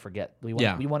want to forget. We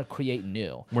want to create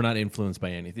new. We're not influenced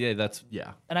by anything.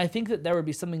 Yeah. And I think that there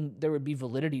would be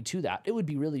validity to that. It would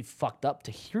be really fucked up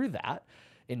to hear that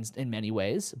in many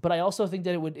ways. But I also think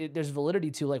that there's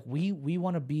validity to like, we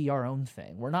want to be our own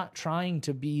thing. We're not trying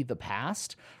to be the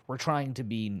past. We're trying to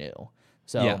be new.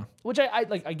 So, Yeah. which I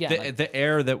like, again, The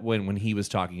air that when he was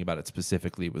talking about it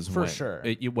specifically was For when sure.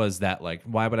 It was that like,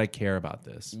 why would I care about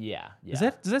this? yeah. Does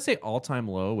that say all time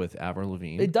low with Avril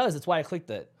Lavigne? It does. That's why I clicked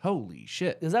it. Holy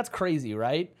shit! Because that's crazy,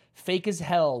 right? Fake as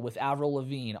hell with Avril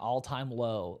Lavigne, all time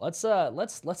low. Let's for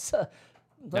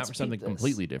peep something this.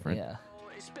 completely different. Yeah.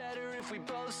 It's better if we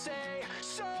both say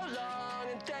so long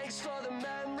and thanks for the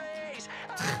memories.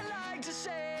 I like to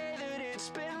say that it's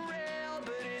been real,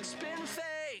 but it's been fake.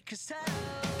 'Cause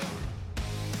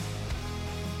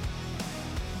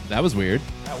That was weird.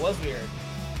 That was weird.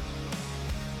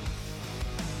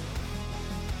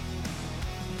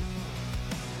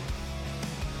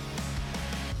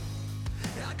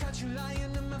 I got you lying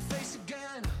in my face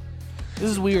again. This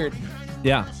is weird.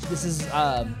 Yeah. This is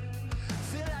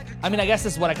I mean, I guess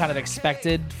this is what I kind of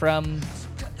expected from,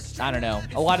 I don't know,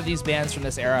 a lot of these bands from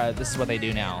this era. This is what they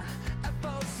do now.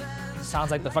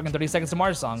 Sounds like the fucking 30 Seconds to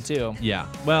Mars song too. Yeah.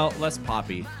 Well, less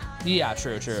poppy. Yeah,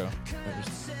 true.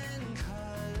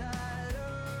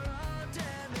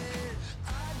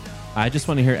 I just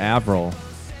want to hear Avril.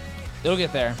 It'll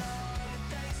get there.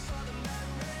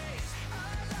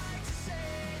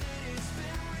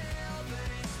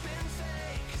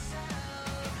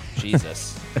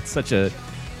 Jesus. It's such a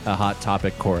hot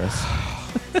topic chorus.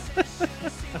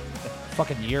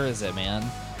 Fucking year is it, man?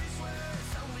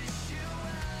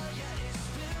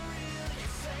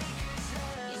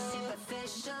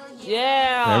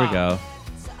 Yeah. There we go.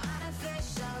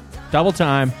 Double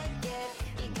time.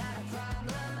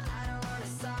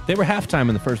 They were halftime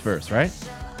in the first verse, right?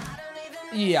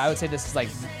 Yeah, I would say this is like,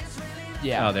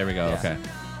 yeah. Oh, there we go. Yeah. Okay.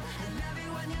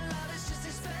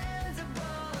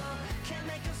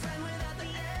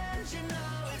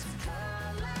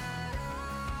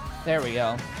 There we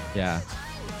go. Yeah.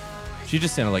 She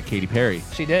just sounded like Katy Perry.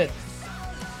 She did.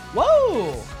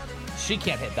 Whoa! She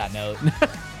can't hit that note.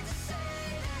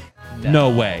 No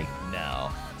way. No.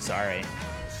 Sorry.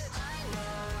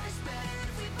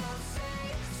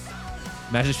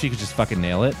 Imagine if she could just fucking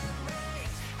nail it.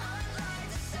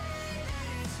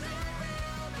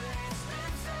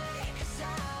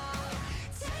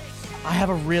 I have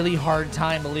a really hard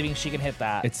time believing she can hit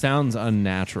that. It sounds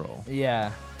unnatural.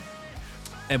 Yeah.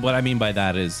 And what I mean by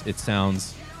that is it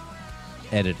sounds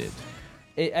edited.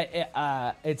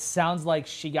 It sounds like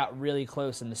she got really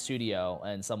close in the studio,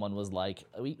 and someone was like,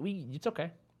 "It's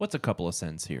okay." What's a couple of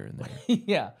cents here and there?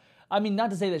 Yeah. I mean, not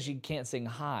to say that she can't sing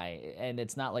high, and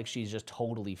it's not like she's just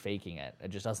totally faking it. It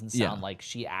just doesn't sound like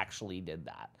she actually did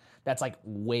that. That's like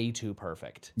way too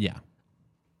perfect. Yeah.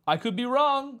 I could be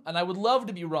wrong, and I would love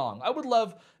to be wrong. I would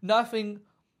love nothing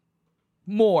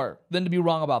more than to be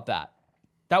wrong about that.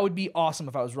 That would be awesome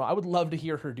if I was wrong. I would love to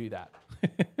hear her do that.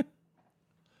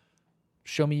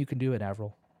 Show me you can do it,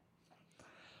 Avril.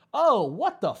 Oh,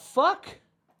 what the fuck?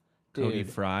 Cody Dude,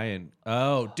 Fry and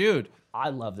dude, I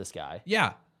love this guy.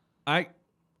 yeah, I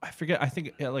forget. I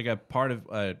think like a part of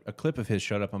a clip of his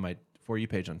showed up on my For You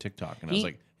page on TikTok, and I was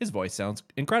like, his voice sounds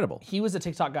incredible. He was a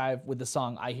TikTok guy with the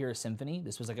song "I Hear a Symphony."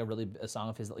 This was like a song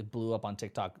of his that like blew up on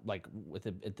TikTok, like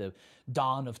at the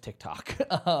dawn of TikTok.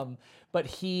 But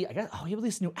he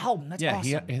released a new album. That's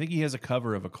awesome. I think he has a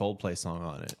cover of a Coldplay song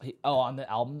on it. On the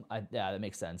album, yeah, that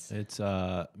makes sense. It's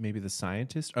maybe The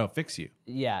Scientist. Oh, Fix You.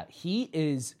 Yeah, he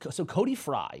is. So Cody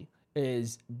Fry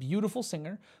is beautiful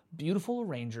singer, beautiful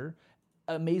arranger,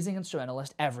 amazing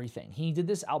instrumentalist, everything. He did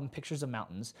this album, Pictures of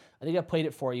Mountains. I think I played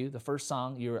it for you. The first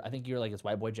song, I think you're like, it's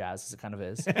white boy jazz, as it kind of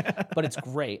is, but it's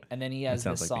great. And then he has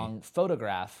this song,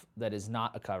 Photograph, that is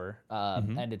not a cover,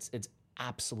 and it's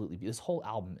absolutely beautiful. This whole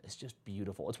album is just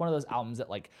beautiful. It's one of those albums that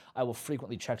like I will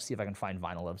frequently check to see if I can find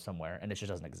vinyl of somewhere, and it just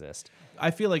doesn't exist.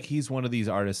 I feel like he's one of these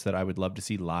artists that I would love to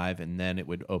see live, and then it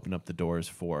would open up the doors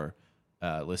for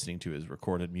listening to his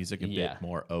recorded music a bit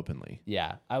more openly.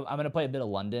 Yeah, I'm gonna play a bit of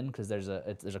London because there's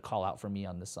a call out for me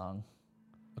on this song.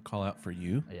 A call out for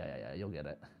you? Yeah, you'll get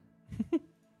it.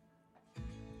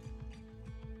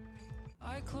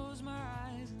 I close my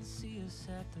eyes and see us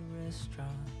at the restaurant,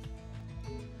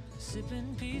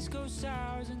 sipping pisco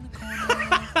sours in the corner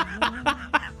of the room.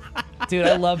 Dude,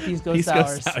 I love Pisco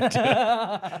Sours.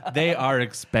 They are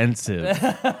expensive.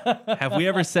 Have we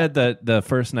ever said that the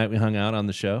first night we hung out on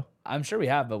the show? I'm sure we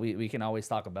have, but we can always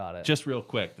talk about it. Just real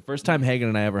quick, the first time Hagen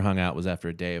and I ever hung out was after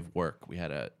a day of work. We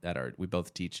had we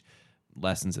both teach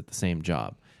lessons at the same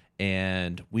job,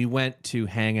 and we went to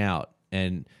hang out.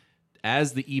 And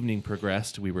as the evening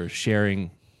progressed, we were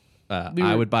sharing.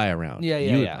 I would buy a round. Yeah,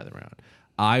 you would buy the round.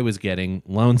 I was getting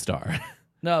Lone Star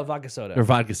No, vodka soda. or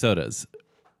vodka sodas.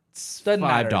 Doesn't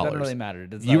matter. $5. Doesn't really matter.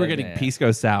 You were getting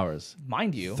Pisco Sours.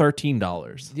 Mind you,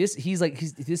 $13.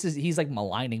 He's like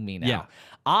maligning me now. Yeah.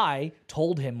 I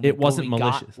told him It wasn't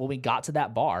malicious. When we got to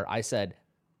that bar, I said,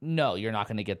 "No, you're not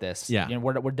going to get this. Yeah. You know,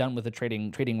 we're done with the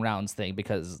trading rounds thing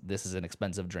because this is an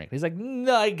expensive drink." He's like,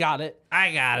 "No, I got it.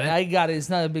 It's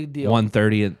not a big deal."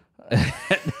 1:30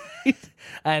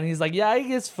 And he's like, "Yeah,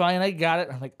 it's fine. I got it."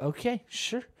 I'm like, "Okay,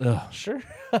 sure, sure."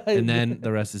 and then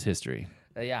the rest is history.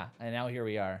 Yeah, and now here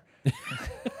we are.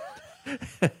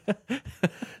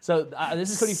 So this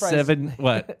is Cody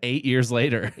Fry. 8 years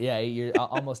later. Yeah, 8 years,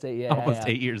 almost 8. Yeah, Almost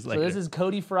 8 years later. So this is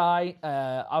Cody Fry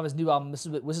of his new album. This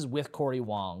is with Corey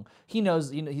Wong. He knows,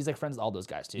 he's like friends with all those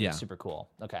guys too. Yeah. Super cool.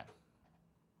 Okay.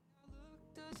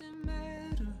 Doesn't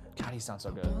matter. God, he sounds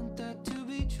so good. Want that to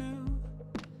be true.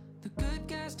 The good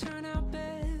guys turn out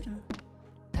better.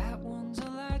 That one's a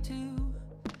lie too.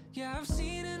 Yeah, I've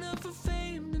seen enough of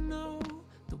fame to know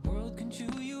the world can chew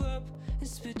you up and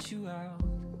spit you out.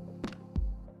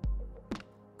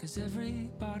 'Cause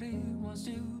everybody wants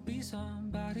to be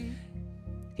somebody.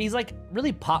 He's like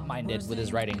really pop minded with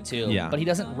his writing too. Yeah. But he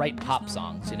doesn't write pop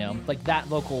songs. Like that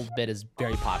vocal bit is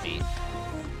very poppy.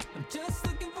 I'm just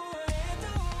looking for a hand to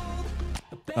hold.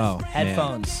 A best Oh,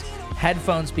 friend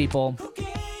Headphones, people. who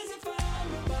cares if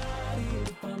I'm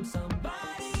nobody, if I'm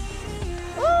somebody.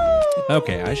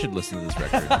 Okay, I should listen to this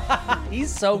record. He's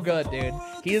so good, dude.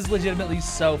 He is legitimately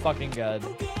so fucking good.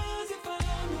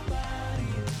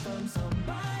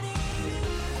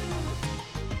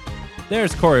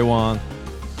 There's Corey Wong.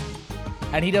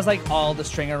 And he does like all the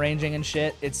string arranging and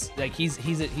shit. It's like he's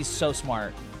so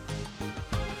smart.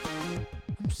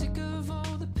 I'm sick of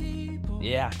all the people.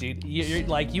 Yeah, dude. You're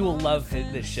like, you will love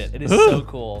this shit. It is so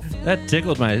cool. That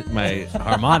tickled my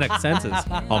harmonic senses.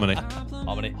 Harmony.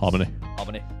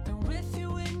 With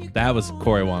you when you That was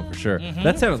Corey Wong for sure.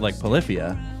 That sounded like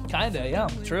Polyphia. Kinda, yeah.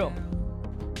 True.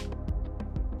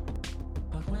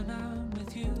 But when I'm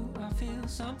with you, I feel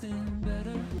something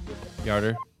better.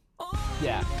 Yarder.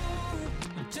 Yeah.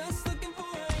 I'm just looking for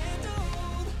a hand to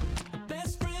hold. A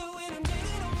best friend when I'm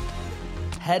getting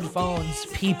old. Headphones,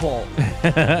 people.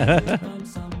 I'm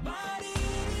somebody.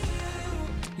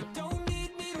 You don't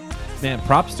need me to run a Man,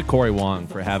 props to Corey Wong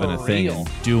for having For a thing real. and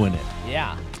doing it.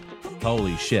 Yeah.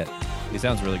 Holy shit. He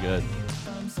sounds really good.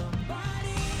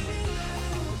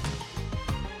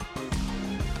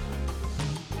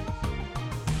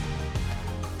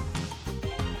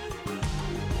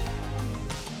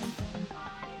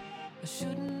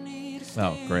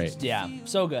 Oh, great. Yeah,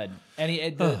 so good.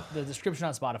 And the description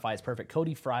on Spotify is perfect.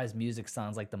 Cody Fry's music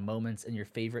sounds like the moments in your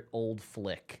favorite old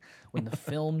flick when the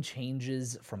film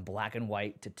changes from black and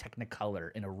white to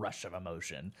Technicolor in a rush of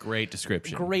emotion. Great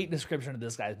description. Great description of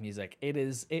this guy's music.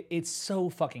 It's so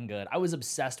fucking good. I was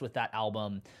obsessed with that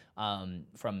album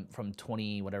from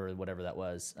 20 whatever that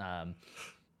was.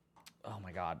 Oh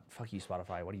my God! Fuck you,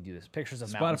 Spotify. Why do you do this? Pictures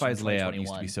of Mountains. Spotify's from layout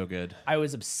used to 2021. be so good. I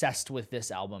was obsessed with this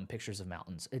album, Pictures of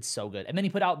Mountains. It's so good. And then he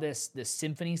put out this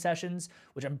symphony sessions,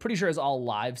 which I'm pretty sure is all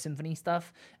live symphony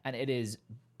stuff, and it is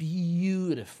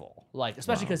beautiful. Like,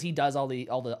 especially because he does all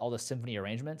the symphony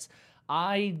arrangements.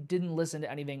 I didn't listen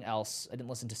to anything else. I didn't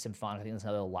listen to Symphonic. I think there's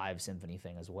another live symphony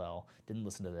thing as well. Didn't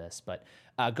listen to this, but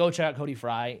go check out Cody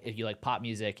Fry if you like pop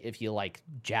music, if you like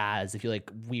jazz, if you like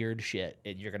weird shit.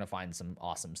 You're gonna find some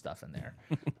awesome stuff in there.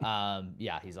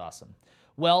 Yeah, he's awesome.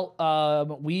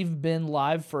 Well, we've been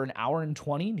live for an hour and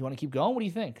 20. Do you want to keep going? What do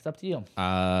you think? It's up to you.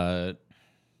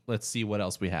 Let's see what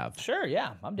else we have. Sure,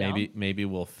 yeah, I'm down. Maybe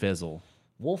we'll fizzle.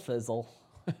 We'll fizzle.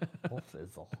 We'll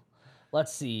fizzle.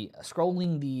 Let's see.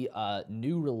 Scrolling the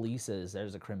new releases.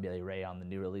 There's a Creme Ray on the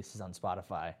new releases on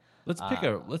Spotify. Let's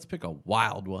pick a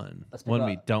wild one.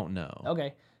 We don't know.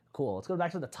 Okay, cool. Let's go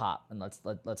back to the top and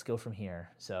let's go from here.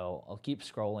 So I'll keep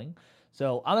scrolling.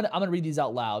 So I'm gonna read these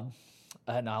out loud,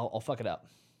 and I'll fuck it up.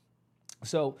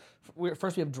 So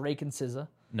first we have Drake and SZA.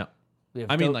 No, We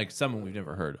have like someone we've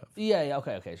never heard of. Yeah.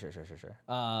 Okay. Sure.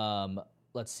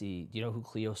 Let's see. Do you know who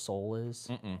Cleo Soul is?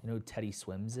 You know who Teddy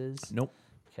Swims is? Nope.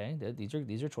 Okay,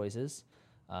 these are choices.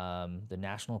 The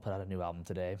National put out a new album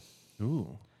today.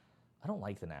 Ooh. I don't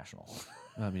like The National.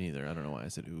 I mean, either. I don't know why I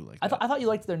said ooh like I that. thought you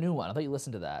liked their new one. I thought you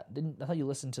listened to that. I thought you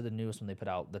listened to the newest one they put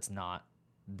out. That's not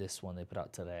this one they put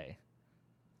out today.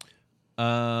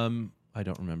 I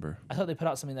don't remember. I thought they put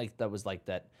out something like that was like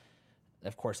that.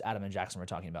 Of course, Adam and Jackson were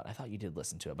talking about. I thought you did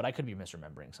listen to it, but I could be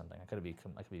misremembering something. I could be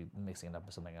mixing it up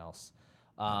with something else.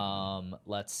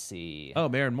 Let's see. Oh,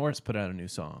 Maren Morris put out a new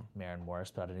song. Maren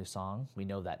Morris put out a new song. We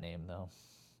know that name though.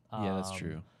 Yeah, that's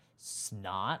true.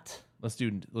 Snot. Let's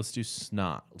do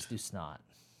Snot. Let's do Snot.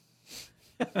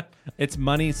 It's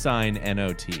money sign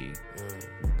NOT.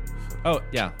 Oh,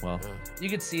 yeah, well. You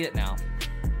can see it now.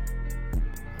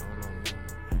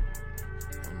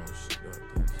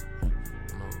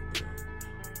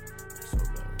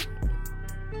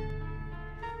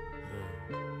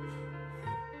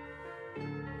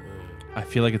 I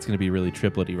feel like it's going to be really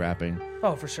triplety rapping.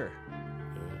 Oh, for sure.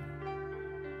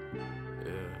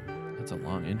 That's a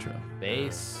long intro.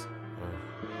 Bass.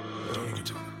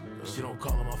 She don't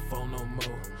call on my phone no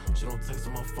more. She don't text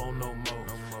on my phone no more.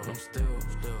 I'm still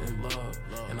in love,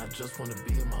 and I just wanna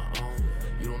be in my own.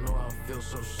 You don't know how I feel,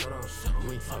 so shut up.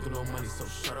 You ain't talking no money, so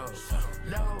shut up.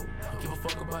 No, give a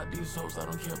fuck about these hoes. I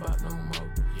don't care about no more.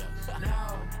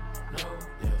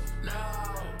 No.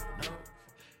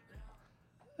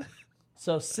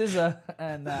 So SZA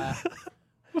and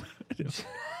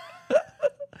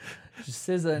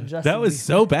SZA and Justin. That was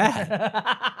so bad.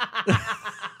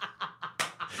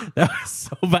 That was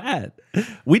so bad.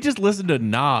 We just listened to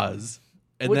Nas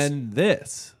and then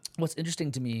this. What's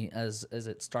interesting to me as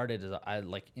it started is I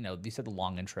you said the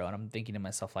long intro, and I'm thinking to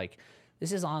myself like,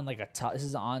 this is on this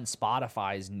is on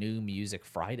Spotify's new Music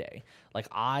Friday. Like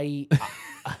I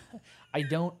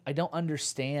don't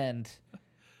understand.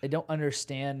 I don't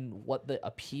understand what the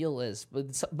appeal is,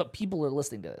 but people are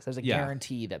listening to this. There's a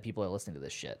guarantee that people are listening to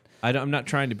this shit. I'm not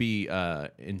trying to be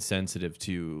insensitive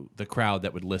to the crowd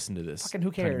that would listen to this. Fucking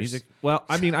who kind of cares? music. Well,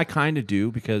 I mean, I kind of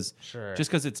do because Sure. just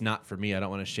because it's not for me, I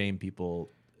don't want to shame people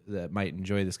that might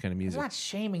enjoy this kind of It's music. not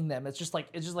shaming them. It's just like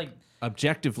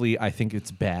Objectively, I think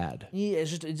it's bad. yeah,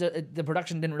 the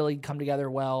production didn't really come together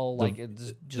well. Like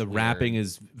it's just The weird. rapping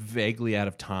is vaguely out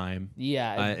of time.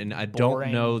 Yeah, and I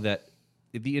boring. don't know that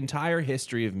the entire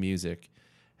history of music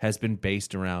has been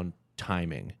based around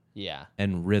timing Yeah,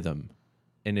 and rhythm,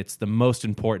 and it's the most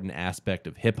important aspect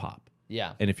of hip hop.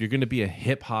 yeah. And if you're going to be a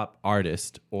hip hop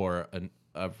artist or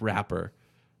a rapper,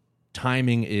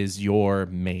 timing is your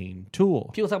main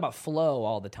tool. People talk about flow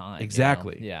all the time.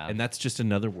 Exactly. You know? Yeah, And that's just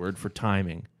another word for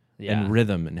timing Yeah. and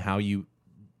rhythm and how you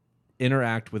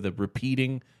interact with a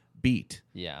repeating beat.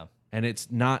 yeah. And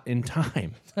it's not in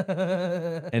time.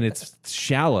 And it's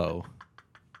shallow.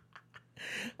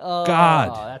 Oh,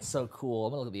 God. that's so cool.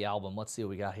 I'm gonna look at the album. Let's see what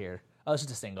we got here. Oh, it's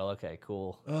just a single. Okay,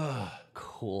 cool.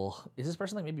 Cool. Is this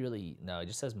person like maybe really? No, it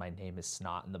just says my name is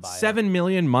Snot in the bio. 7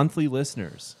 million monthly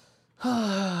listeners.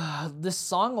 This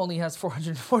song only has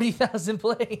 440,000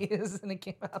 plays, and it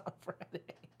came out on Friday.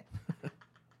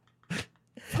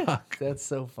 Fuck. That's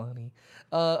so funny.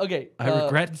 Okay. I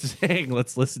regret saying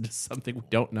let's listen to something we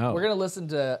don't know. We're going to listen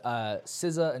to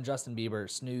SZA and Justin Bieber,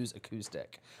 Snooze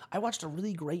Acoustic. I watched a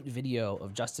really great video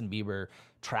of Justin Bieber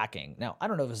tracking. Now, I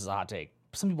don't know if this is a hot take.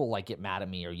 Some people like get mad at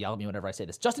me or yell at me whenever I say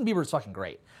this. Justin Bieber is fucking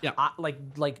great. Yeah.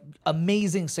 Like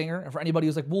amazing singer. And for anybody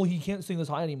who's like, well, he can't sing this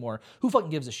high anymore, who fucking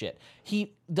gives a shit?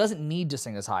 He doesn't need to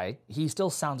sing as high. He still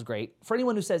sounds great. For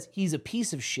anyone who says he's a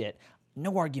piece of shit,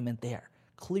 no argument there.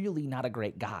 Clearly not a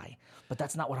great guy. But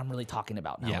that's not what I'm really talking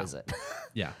about now, is it?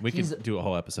 Yeah, we can do a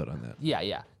whole episode on that.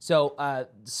 Yeah. So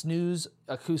Snooze,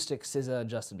 Acoustic, SZA, and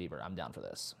Justin Bieber. I'm down for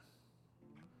this.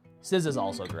 SZA's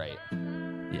also great.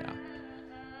 Yeah.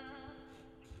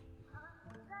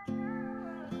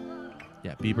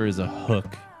 Yeah, Bieber is a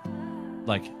hook.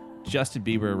 Like, Justin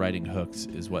Bieber writing hooks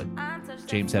is what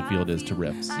James Hetfield is to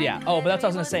riffs. Yeah. Oh, but that's what I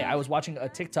was going to say. I was watching a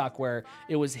TikTok where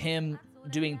it was him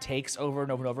doing takes over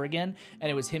and over and over again, and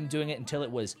it was him doing it until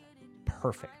it was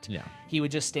perfect. Yeah. He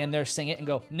would just stand there, sing it, and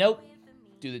go, nope.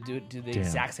 Do the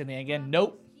exact same thing again.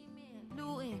 Nope.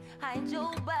 Hide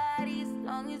your body as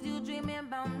long as you dreaming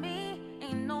about me.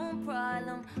 Ain't no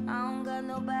problem. I don't got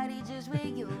nobody just with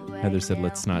you. Right Heather said,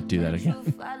 let's not do that again.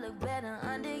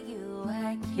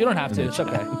 You don't have to. It's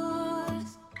okay.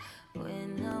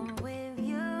 When I'm with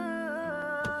you,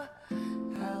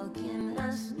 how can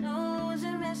I snooze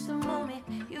and miss the moment?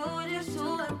 You're just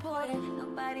too important.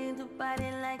 Nobody do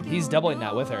body like you. He's doubling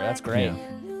that with her. That's great.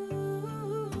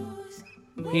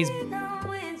 He's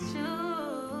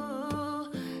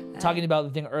talking about the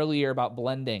thing earlier about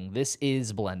blending. This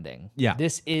is blending. Yeah.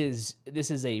 This is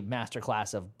a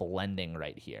masterclass of blending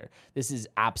right here. This is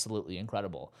absolutely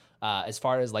incredible. As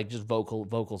far as like just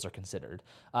vocals are considered.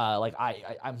 Like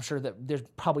I'm sure that there's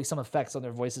probably some effects on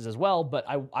their voices as well, but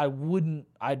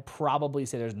I'd probably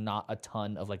say there's not a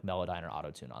ton of like Melodyne or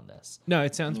autotune on this. No,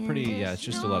 it sounds pretty, it's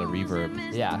just a lot of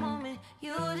reverb. Yeah.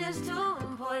 You're just too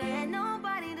important.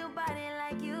 Nobody do body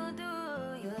like you do.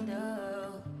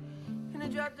 In a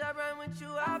drop top run with you,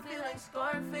 I feel like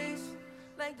Scarface.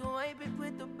 Like the white bitch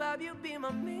with the bob, you be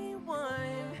my main one.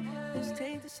 Let's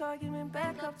take this argument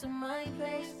back up to my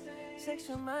place.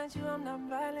 Sexual mind you, I'm not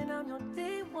violent, I'm your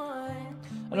day one.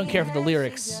 I don't care for the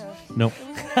lyrics. Nope.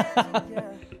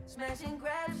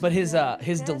 But his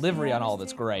delivery on all of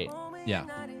it's great. Yeah.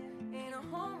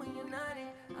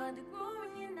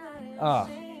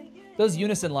 Those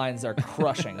unison lines are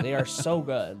crushing. They are so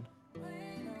good.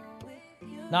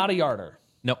 Not a yarder.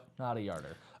 Nope. Not a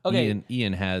yarder. Okay.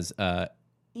 Ian has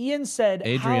Ian said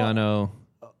Adriano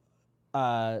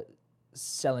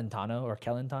Celentano or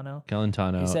Celentano.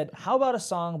 Calentano. He said, how about a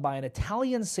song by an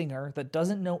Italian singer that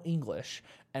doesn't know English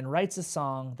and writes a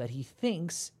song that he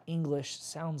thinks English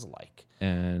sounds like?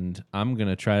 And I'm going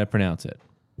to try to pronounce it.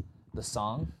 The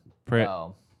song?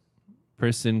 Person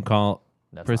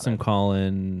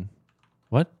calling...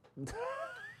 What?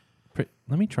 Let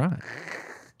me try.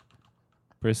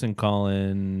 Person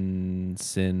calling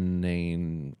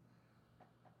Sinane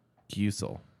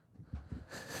Gusel.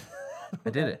 I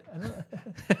did it.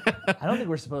 I don't think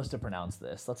we're supposed to pronounce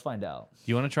this. Let's find out.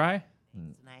 You want to try?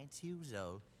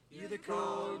 You're the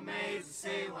cold maze,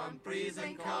 say one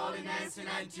prison calling Nancy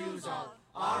 92's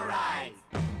all right.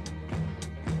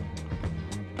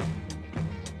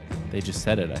 They just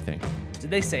said it, I think.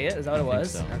 Did they say it? Is that what it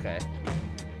was? so. Okay.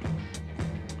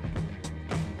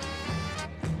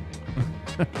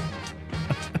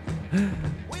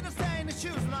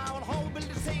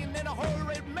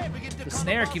 The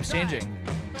snare keeps changing.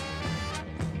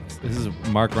 This is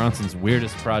Mark Ronson's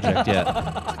weirdest project yet.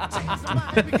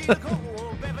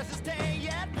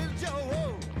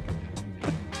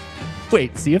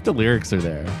 Wait, see if the lyrics are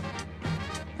there.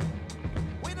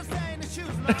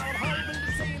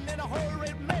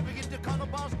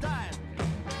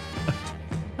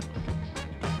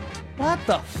 What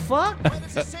the fuck? What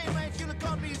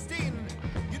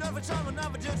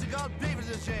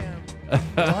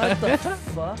the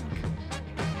fuck?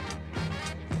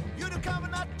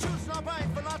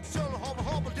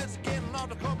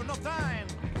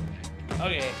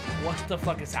 Okay, what the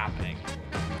fuck is happening?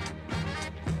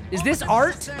 Is this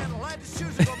art?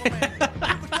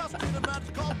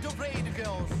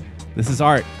 This is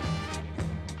art.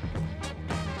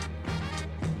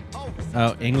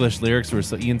 Oh, English lyrics were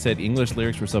so... Ian said English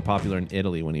lyrics were so popular in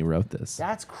Italy when he wrote this.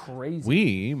 That's crazy.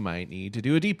 We might need to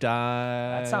do a deep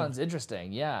dive. That sounds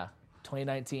interesting, yeah.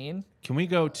 2019? Can we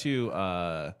go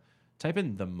to... type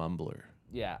in The Mumbler.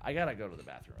 Yeah, I gotta go to the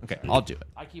bathroom. Okay, I'll do it.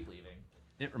 I keep leaving.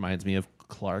 It reminds me of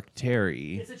Clark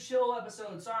Terry. It's a chill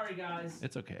episode. Sorry, guys.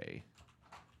 It's okay.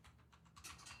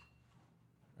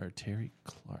 Or Terry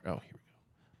Clark. Oh, here we go.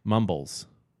 Mumbles.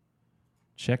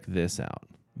 Check this out.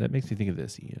 That makes me think of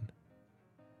this, Ian.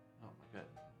 Oh my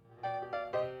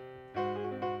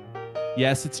god.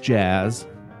 Yes, it's jazz.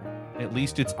 At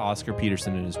least it's Oscar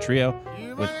Peterson and his trio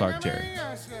with Clark Terry.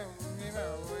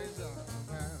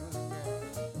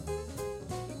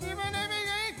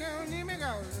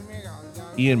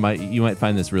 Ian, you might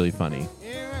find this really funny.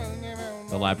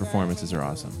 The live performances are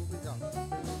awesome.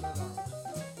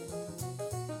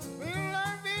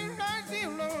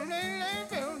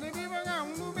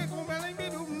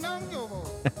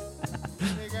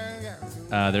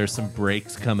 There's some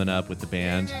breaks coming up with the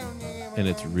band, and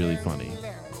it's really funny.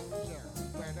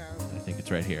 I think it's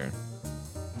right here.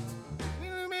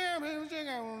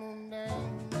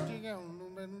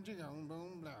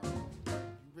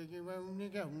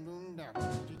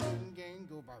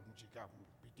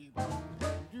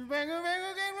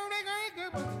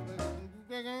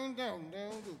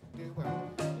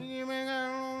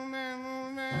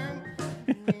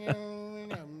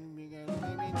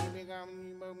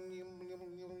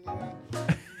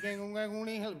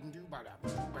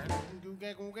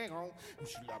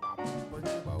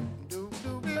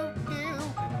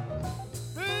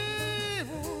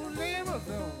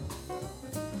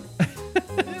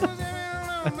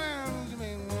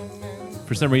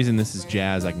 For some reason, this is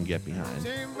jazz I can get behind.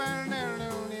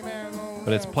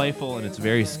 But it's playful and it's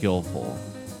very skillful.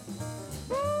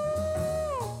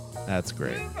 That's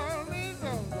great.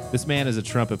 This man is a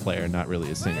trumpet player, not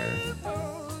really a singer.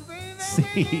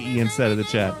 See, Ian said in the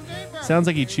chat. Sounds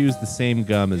like he chews the same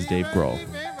gum as Dave Grohl. Is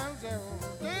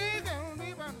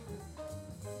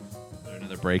there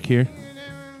another break here?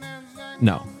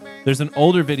 No. There's an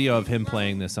older video of him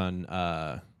playing this on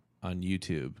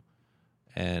YouTube,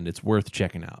 and it's worth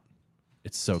checking out.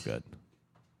 It's so good.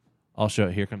 I'll show.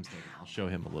 Here comes David. I'll show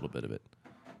him a little bit of it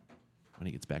when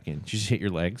he gets back in. Did you just hit your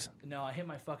legs? No, I hit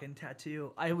my fucking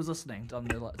tattoo. I was listening on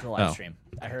the live stream.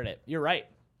 I heard it. You're right.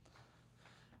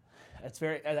 That's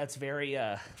very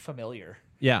familiar.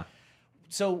 Yeah.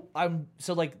 So I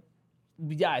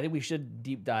think we should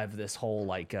deep dive this whole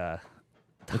like it's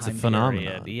a time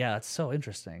phenomenon. period. Yeah, it's so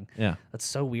interesting. Yeah. That's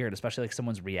so weird, especially like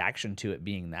someone's reaction to it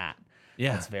being that.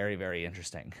 Yeah. That's very, very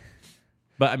interesting.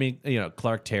 But I mean,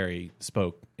 Clark Terry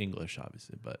spoke English,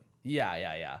 obviously, but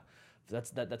Yeah.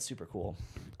 That's super cool.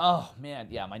 Oh man,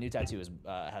 yeah, my new tattoo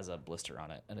has a blister on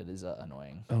it, and it is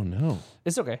annoying. oh no,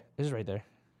 It's okay. It's right there.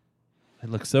 it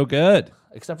looks so good.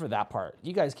 Except for that part.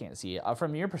 You guys can't see it.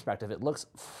 From your perspective, it looks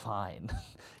fine.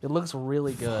 It looks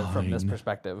really good from this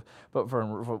perspective. But from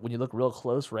when you look real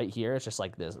close right here, it's just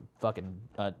like this fucking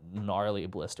gnarly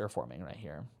blister forming right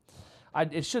here.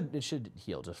 It should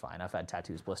heal just fine. I've had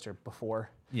tattoos blister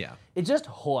before. Yeah. It just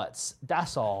hurts.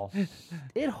 That's all.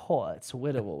 It hurts.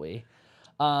 Wittily.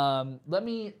 Let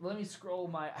me scroll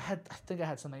my. I think I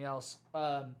had something else.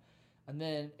 And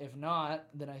then if not,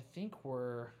 then I think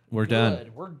we're good.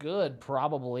 Done. We're good,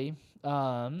 probably.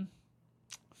 No,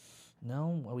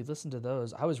 we listened to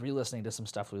those. I was re-listening to some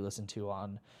stuff we listened to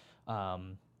on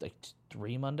like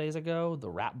 3 Mondays ago, the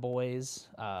Rap Boys,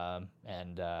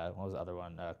 and what was the other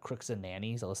one? Crooks and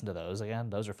Nannies. I listened to those again.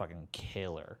 Those are fucking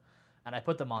killer. And I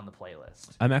put them on the playlist.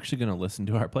 I'm actually going to listen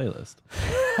to our playlist.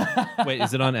 Wait,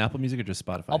 is it on Apple Music or just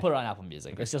Spotify? I'll put it on Apple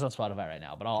Music. Okay. It's just on Spotify right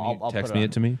now, but I'll text put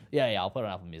it to me. Yeah, I'll put it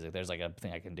on Apple Music. There's like a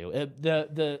thing I can do.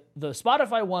 The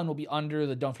Spotify one will be under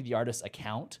the Don't Feed the Artist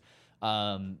account,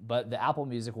 but the Apple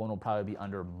Music one will probably be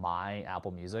under my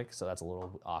Apple Music, so that's a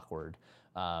little awkward.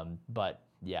 But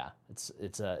yeah,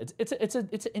 it's an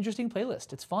interesting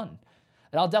playlist. It's fun.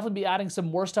 And I'll definitely be adding some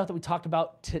more stuff that we talked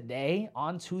about today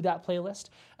onto that playlist.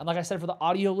 And like I said, for the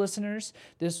audio listeners,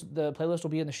 the playlist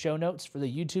will be in the show notes. For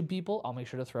the YouTube people, I'll make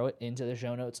sure to throw it into the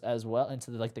show notes as well,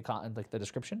 into the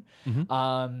description.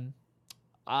 Mm-hmm.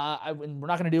 We're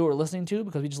not going to do what we're listening to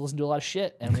because we just listened to a lot of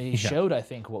shit, and we showed, I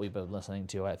think, what we've been listening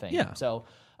to. I think. Yeah. So.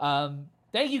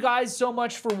 Thank you guys so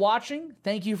much for watching.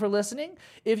 Thank you for listening.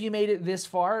 If you made it this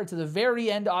far to the very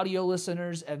end, audio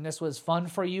listeners, and this was fun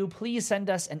for you, please send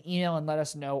us an email and let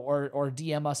us know, or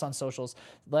DM us on socials.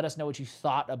 Let us know what you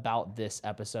thought about this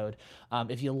episode.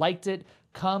 If you liked it,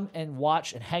 come and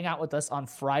watch and hang out with us on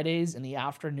Fridays in the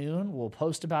afternoon. We'll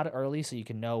post about it early so you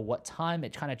can know what time.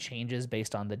 It kind of changes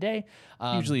based on the day.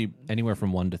 Usually anywhere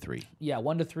from 1 to 3. Yeah,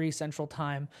 1 to 3 Central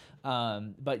Time.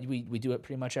 But we do it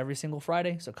pretty much every single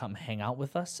Friday, so come hang out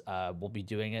with us. We'll be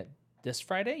doing it this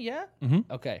Friday, yeah?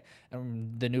 Mm-hmm. Okay.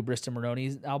 And the new Bristol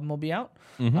Maroney album will be out,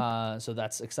 so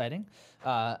that's exciting,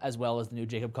 as well as the new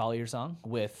Jacob Collier song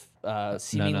with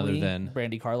seemingly none other than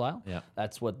Brandy Carlisle. Yeah.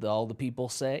 That's what all the people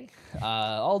say.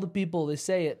 All the people, they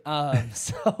say it.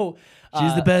 So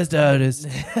she's the best artist.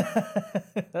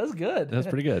 That was good. That was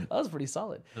pretty good. That was pretty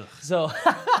solid. So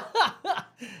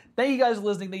Thank you guys for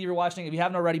listening. Thank you for watching. If you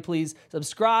haven't already, please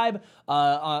subscribe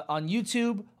on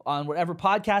YouTube, on whatever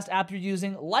podcast app you're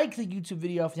using. Like the YouTube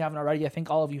video if you haven't already. I think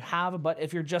all of you have, but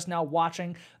if you're just now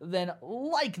watching, then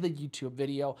like the YouTube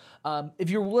video. If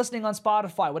you're listening on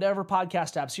Spotify, whatever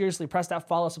podcast app, seriously, press that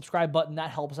follow, subscribe button.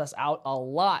 That helps us out a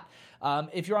lot.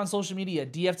 If you're on social media,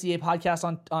 DFTA Podcast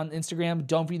on Instagram,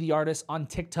 Don't Be the Artist on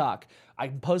TikTok.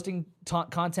 I'm posting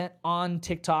content on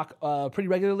TikTok pretty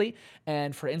regularly,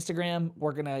 and for Instagram,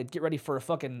 we're gonna get ready for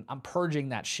I'm purging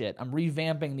that shit. I'm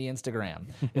revamping the Instagram.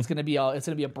 It's gonna be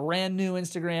a brand new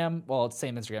Instagram. Well, it's the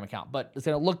same Instagram account, but it's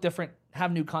gonna look different,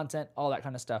 have new content, all that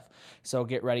kind of stuff. So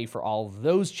get ready for all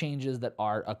those changes that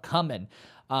are coming.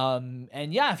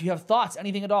 And yeah, if you have thoughts,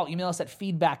 anything at all, email us at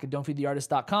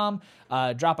feedback@don'tfeedtheartist.com.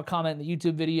 Drop a comment in the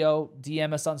YouTube video,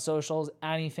 DM us on socials,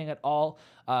 anything at all.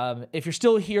 If you're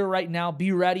still here right now,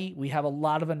 be ready. We have a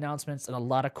lot of announcements and a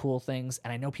lot of cool things.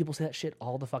 And I know people say that shit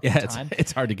all the fucking time.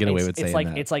 It's hard to get away with saying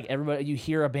that. It's like everybody, you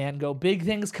hear a band go, big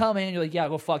things coming, and you're like, yeah,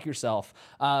 go fuck yourself.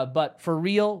 But for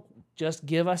real, just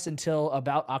give us until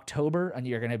about October, and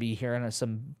you're going to be hearing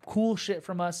some cool shit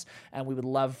from us, and we would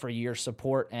love for your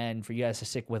support and for you guys to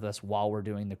stick with us while we're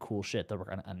doing the cool shit that we're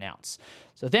going to announce.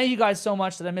 So thank you guys so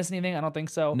much. Did I miss anything? I don't think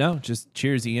so. No, just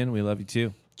cheers, Ian. We love you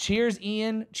too. Cheers,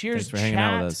 Ian. Cheers, Thanks for hanging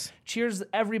out with us. Cheers,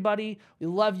 everybody. We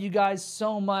love you guys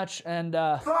so much, and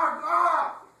Fuck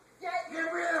off! Get me in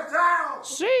the town!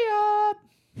 see ya!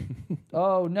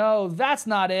 Oh, no, that's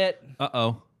not it.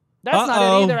 Uh-oh. That's not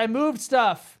it either. I moved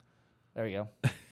stuff. There we go.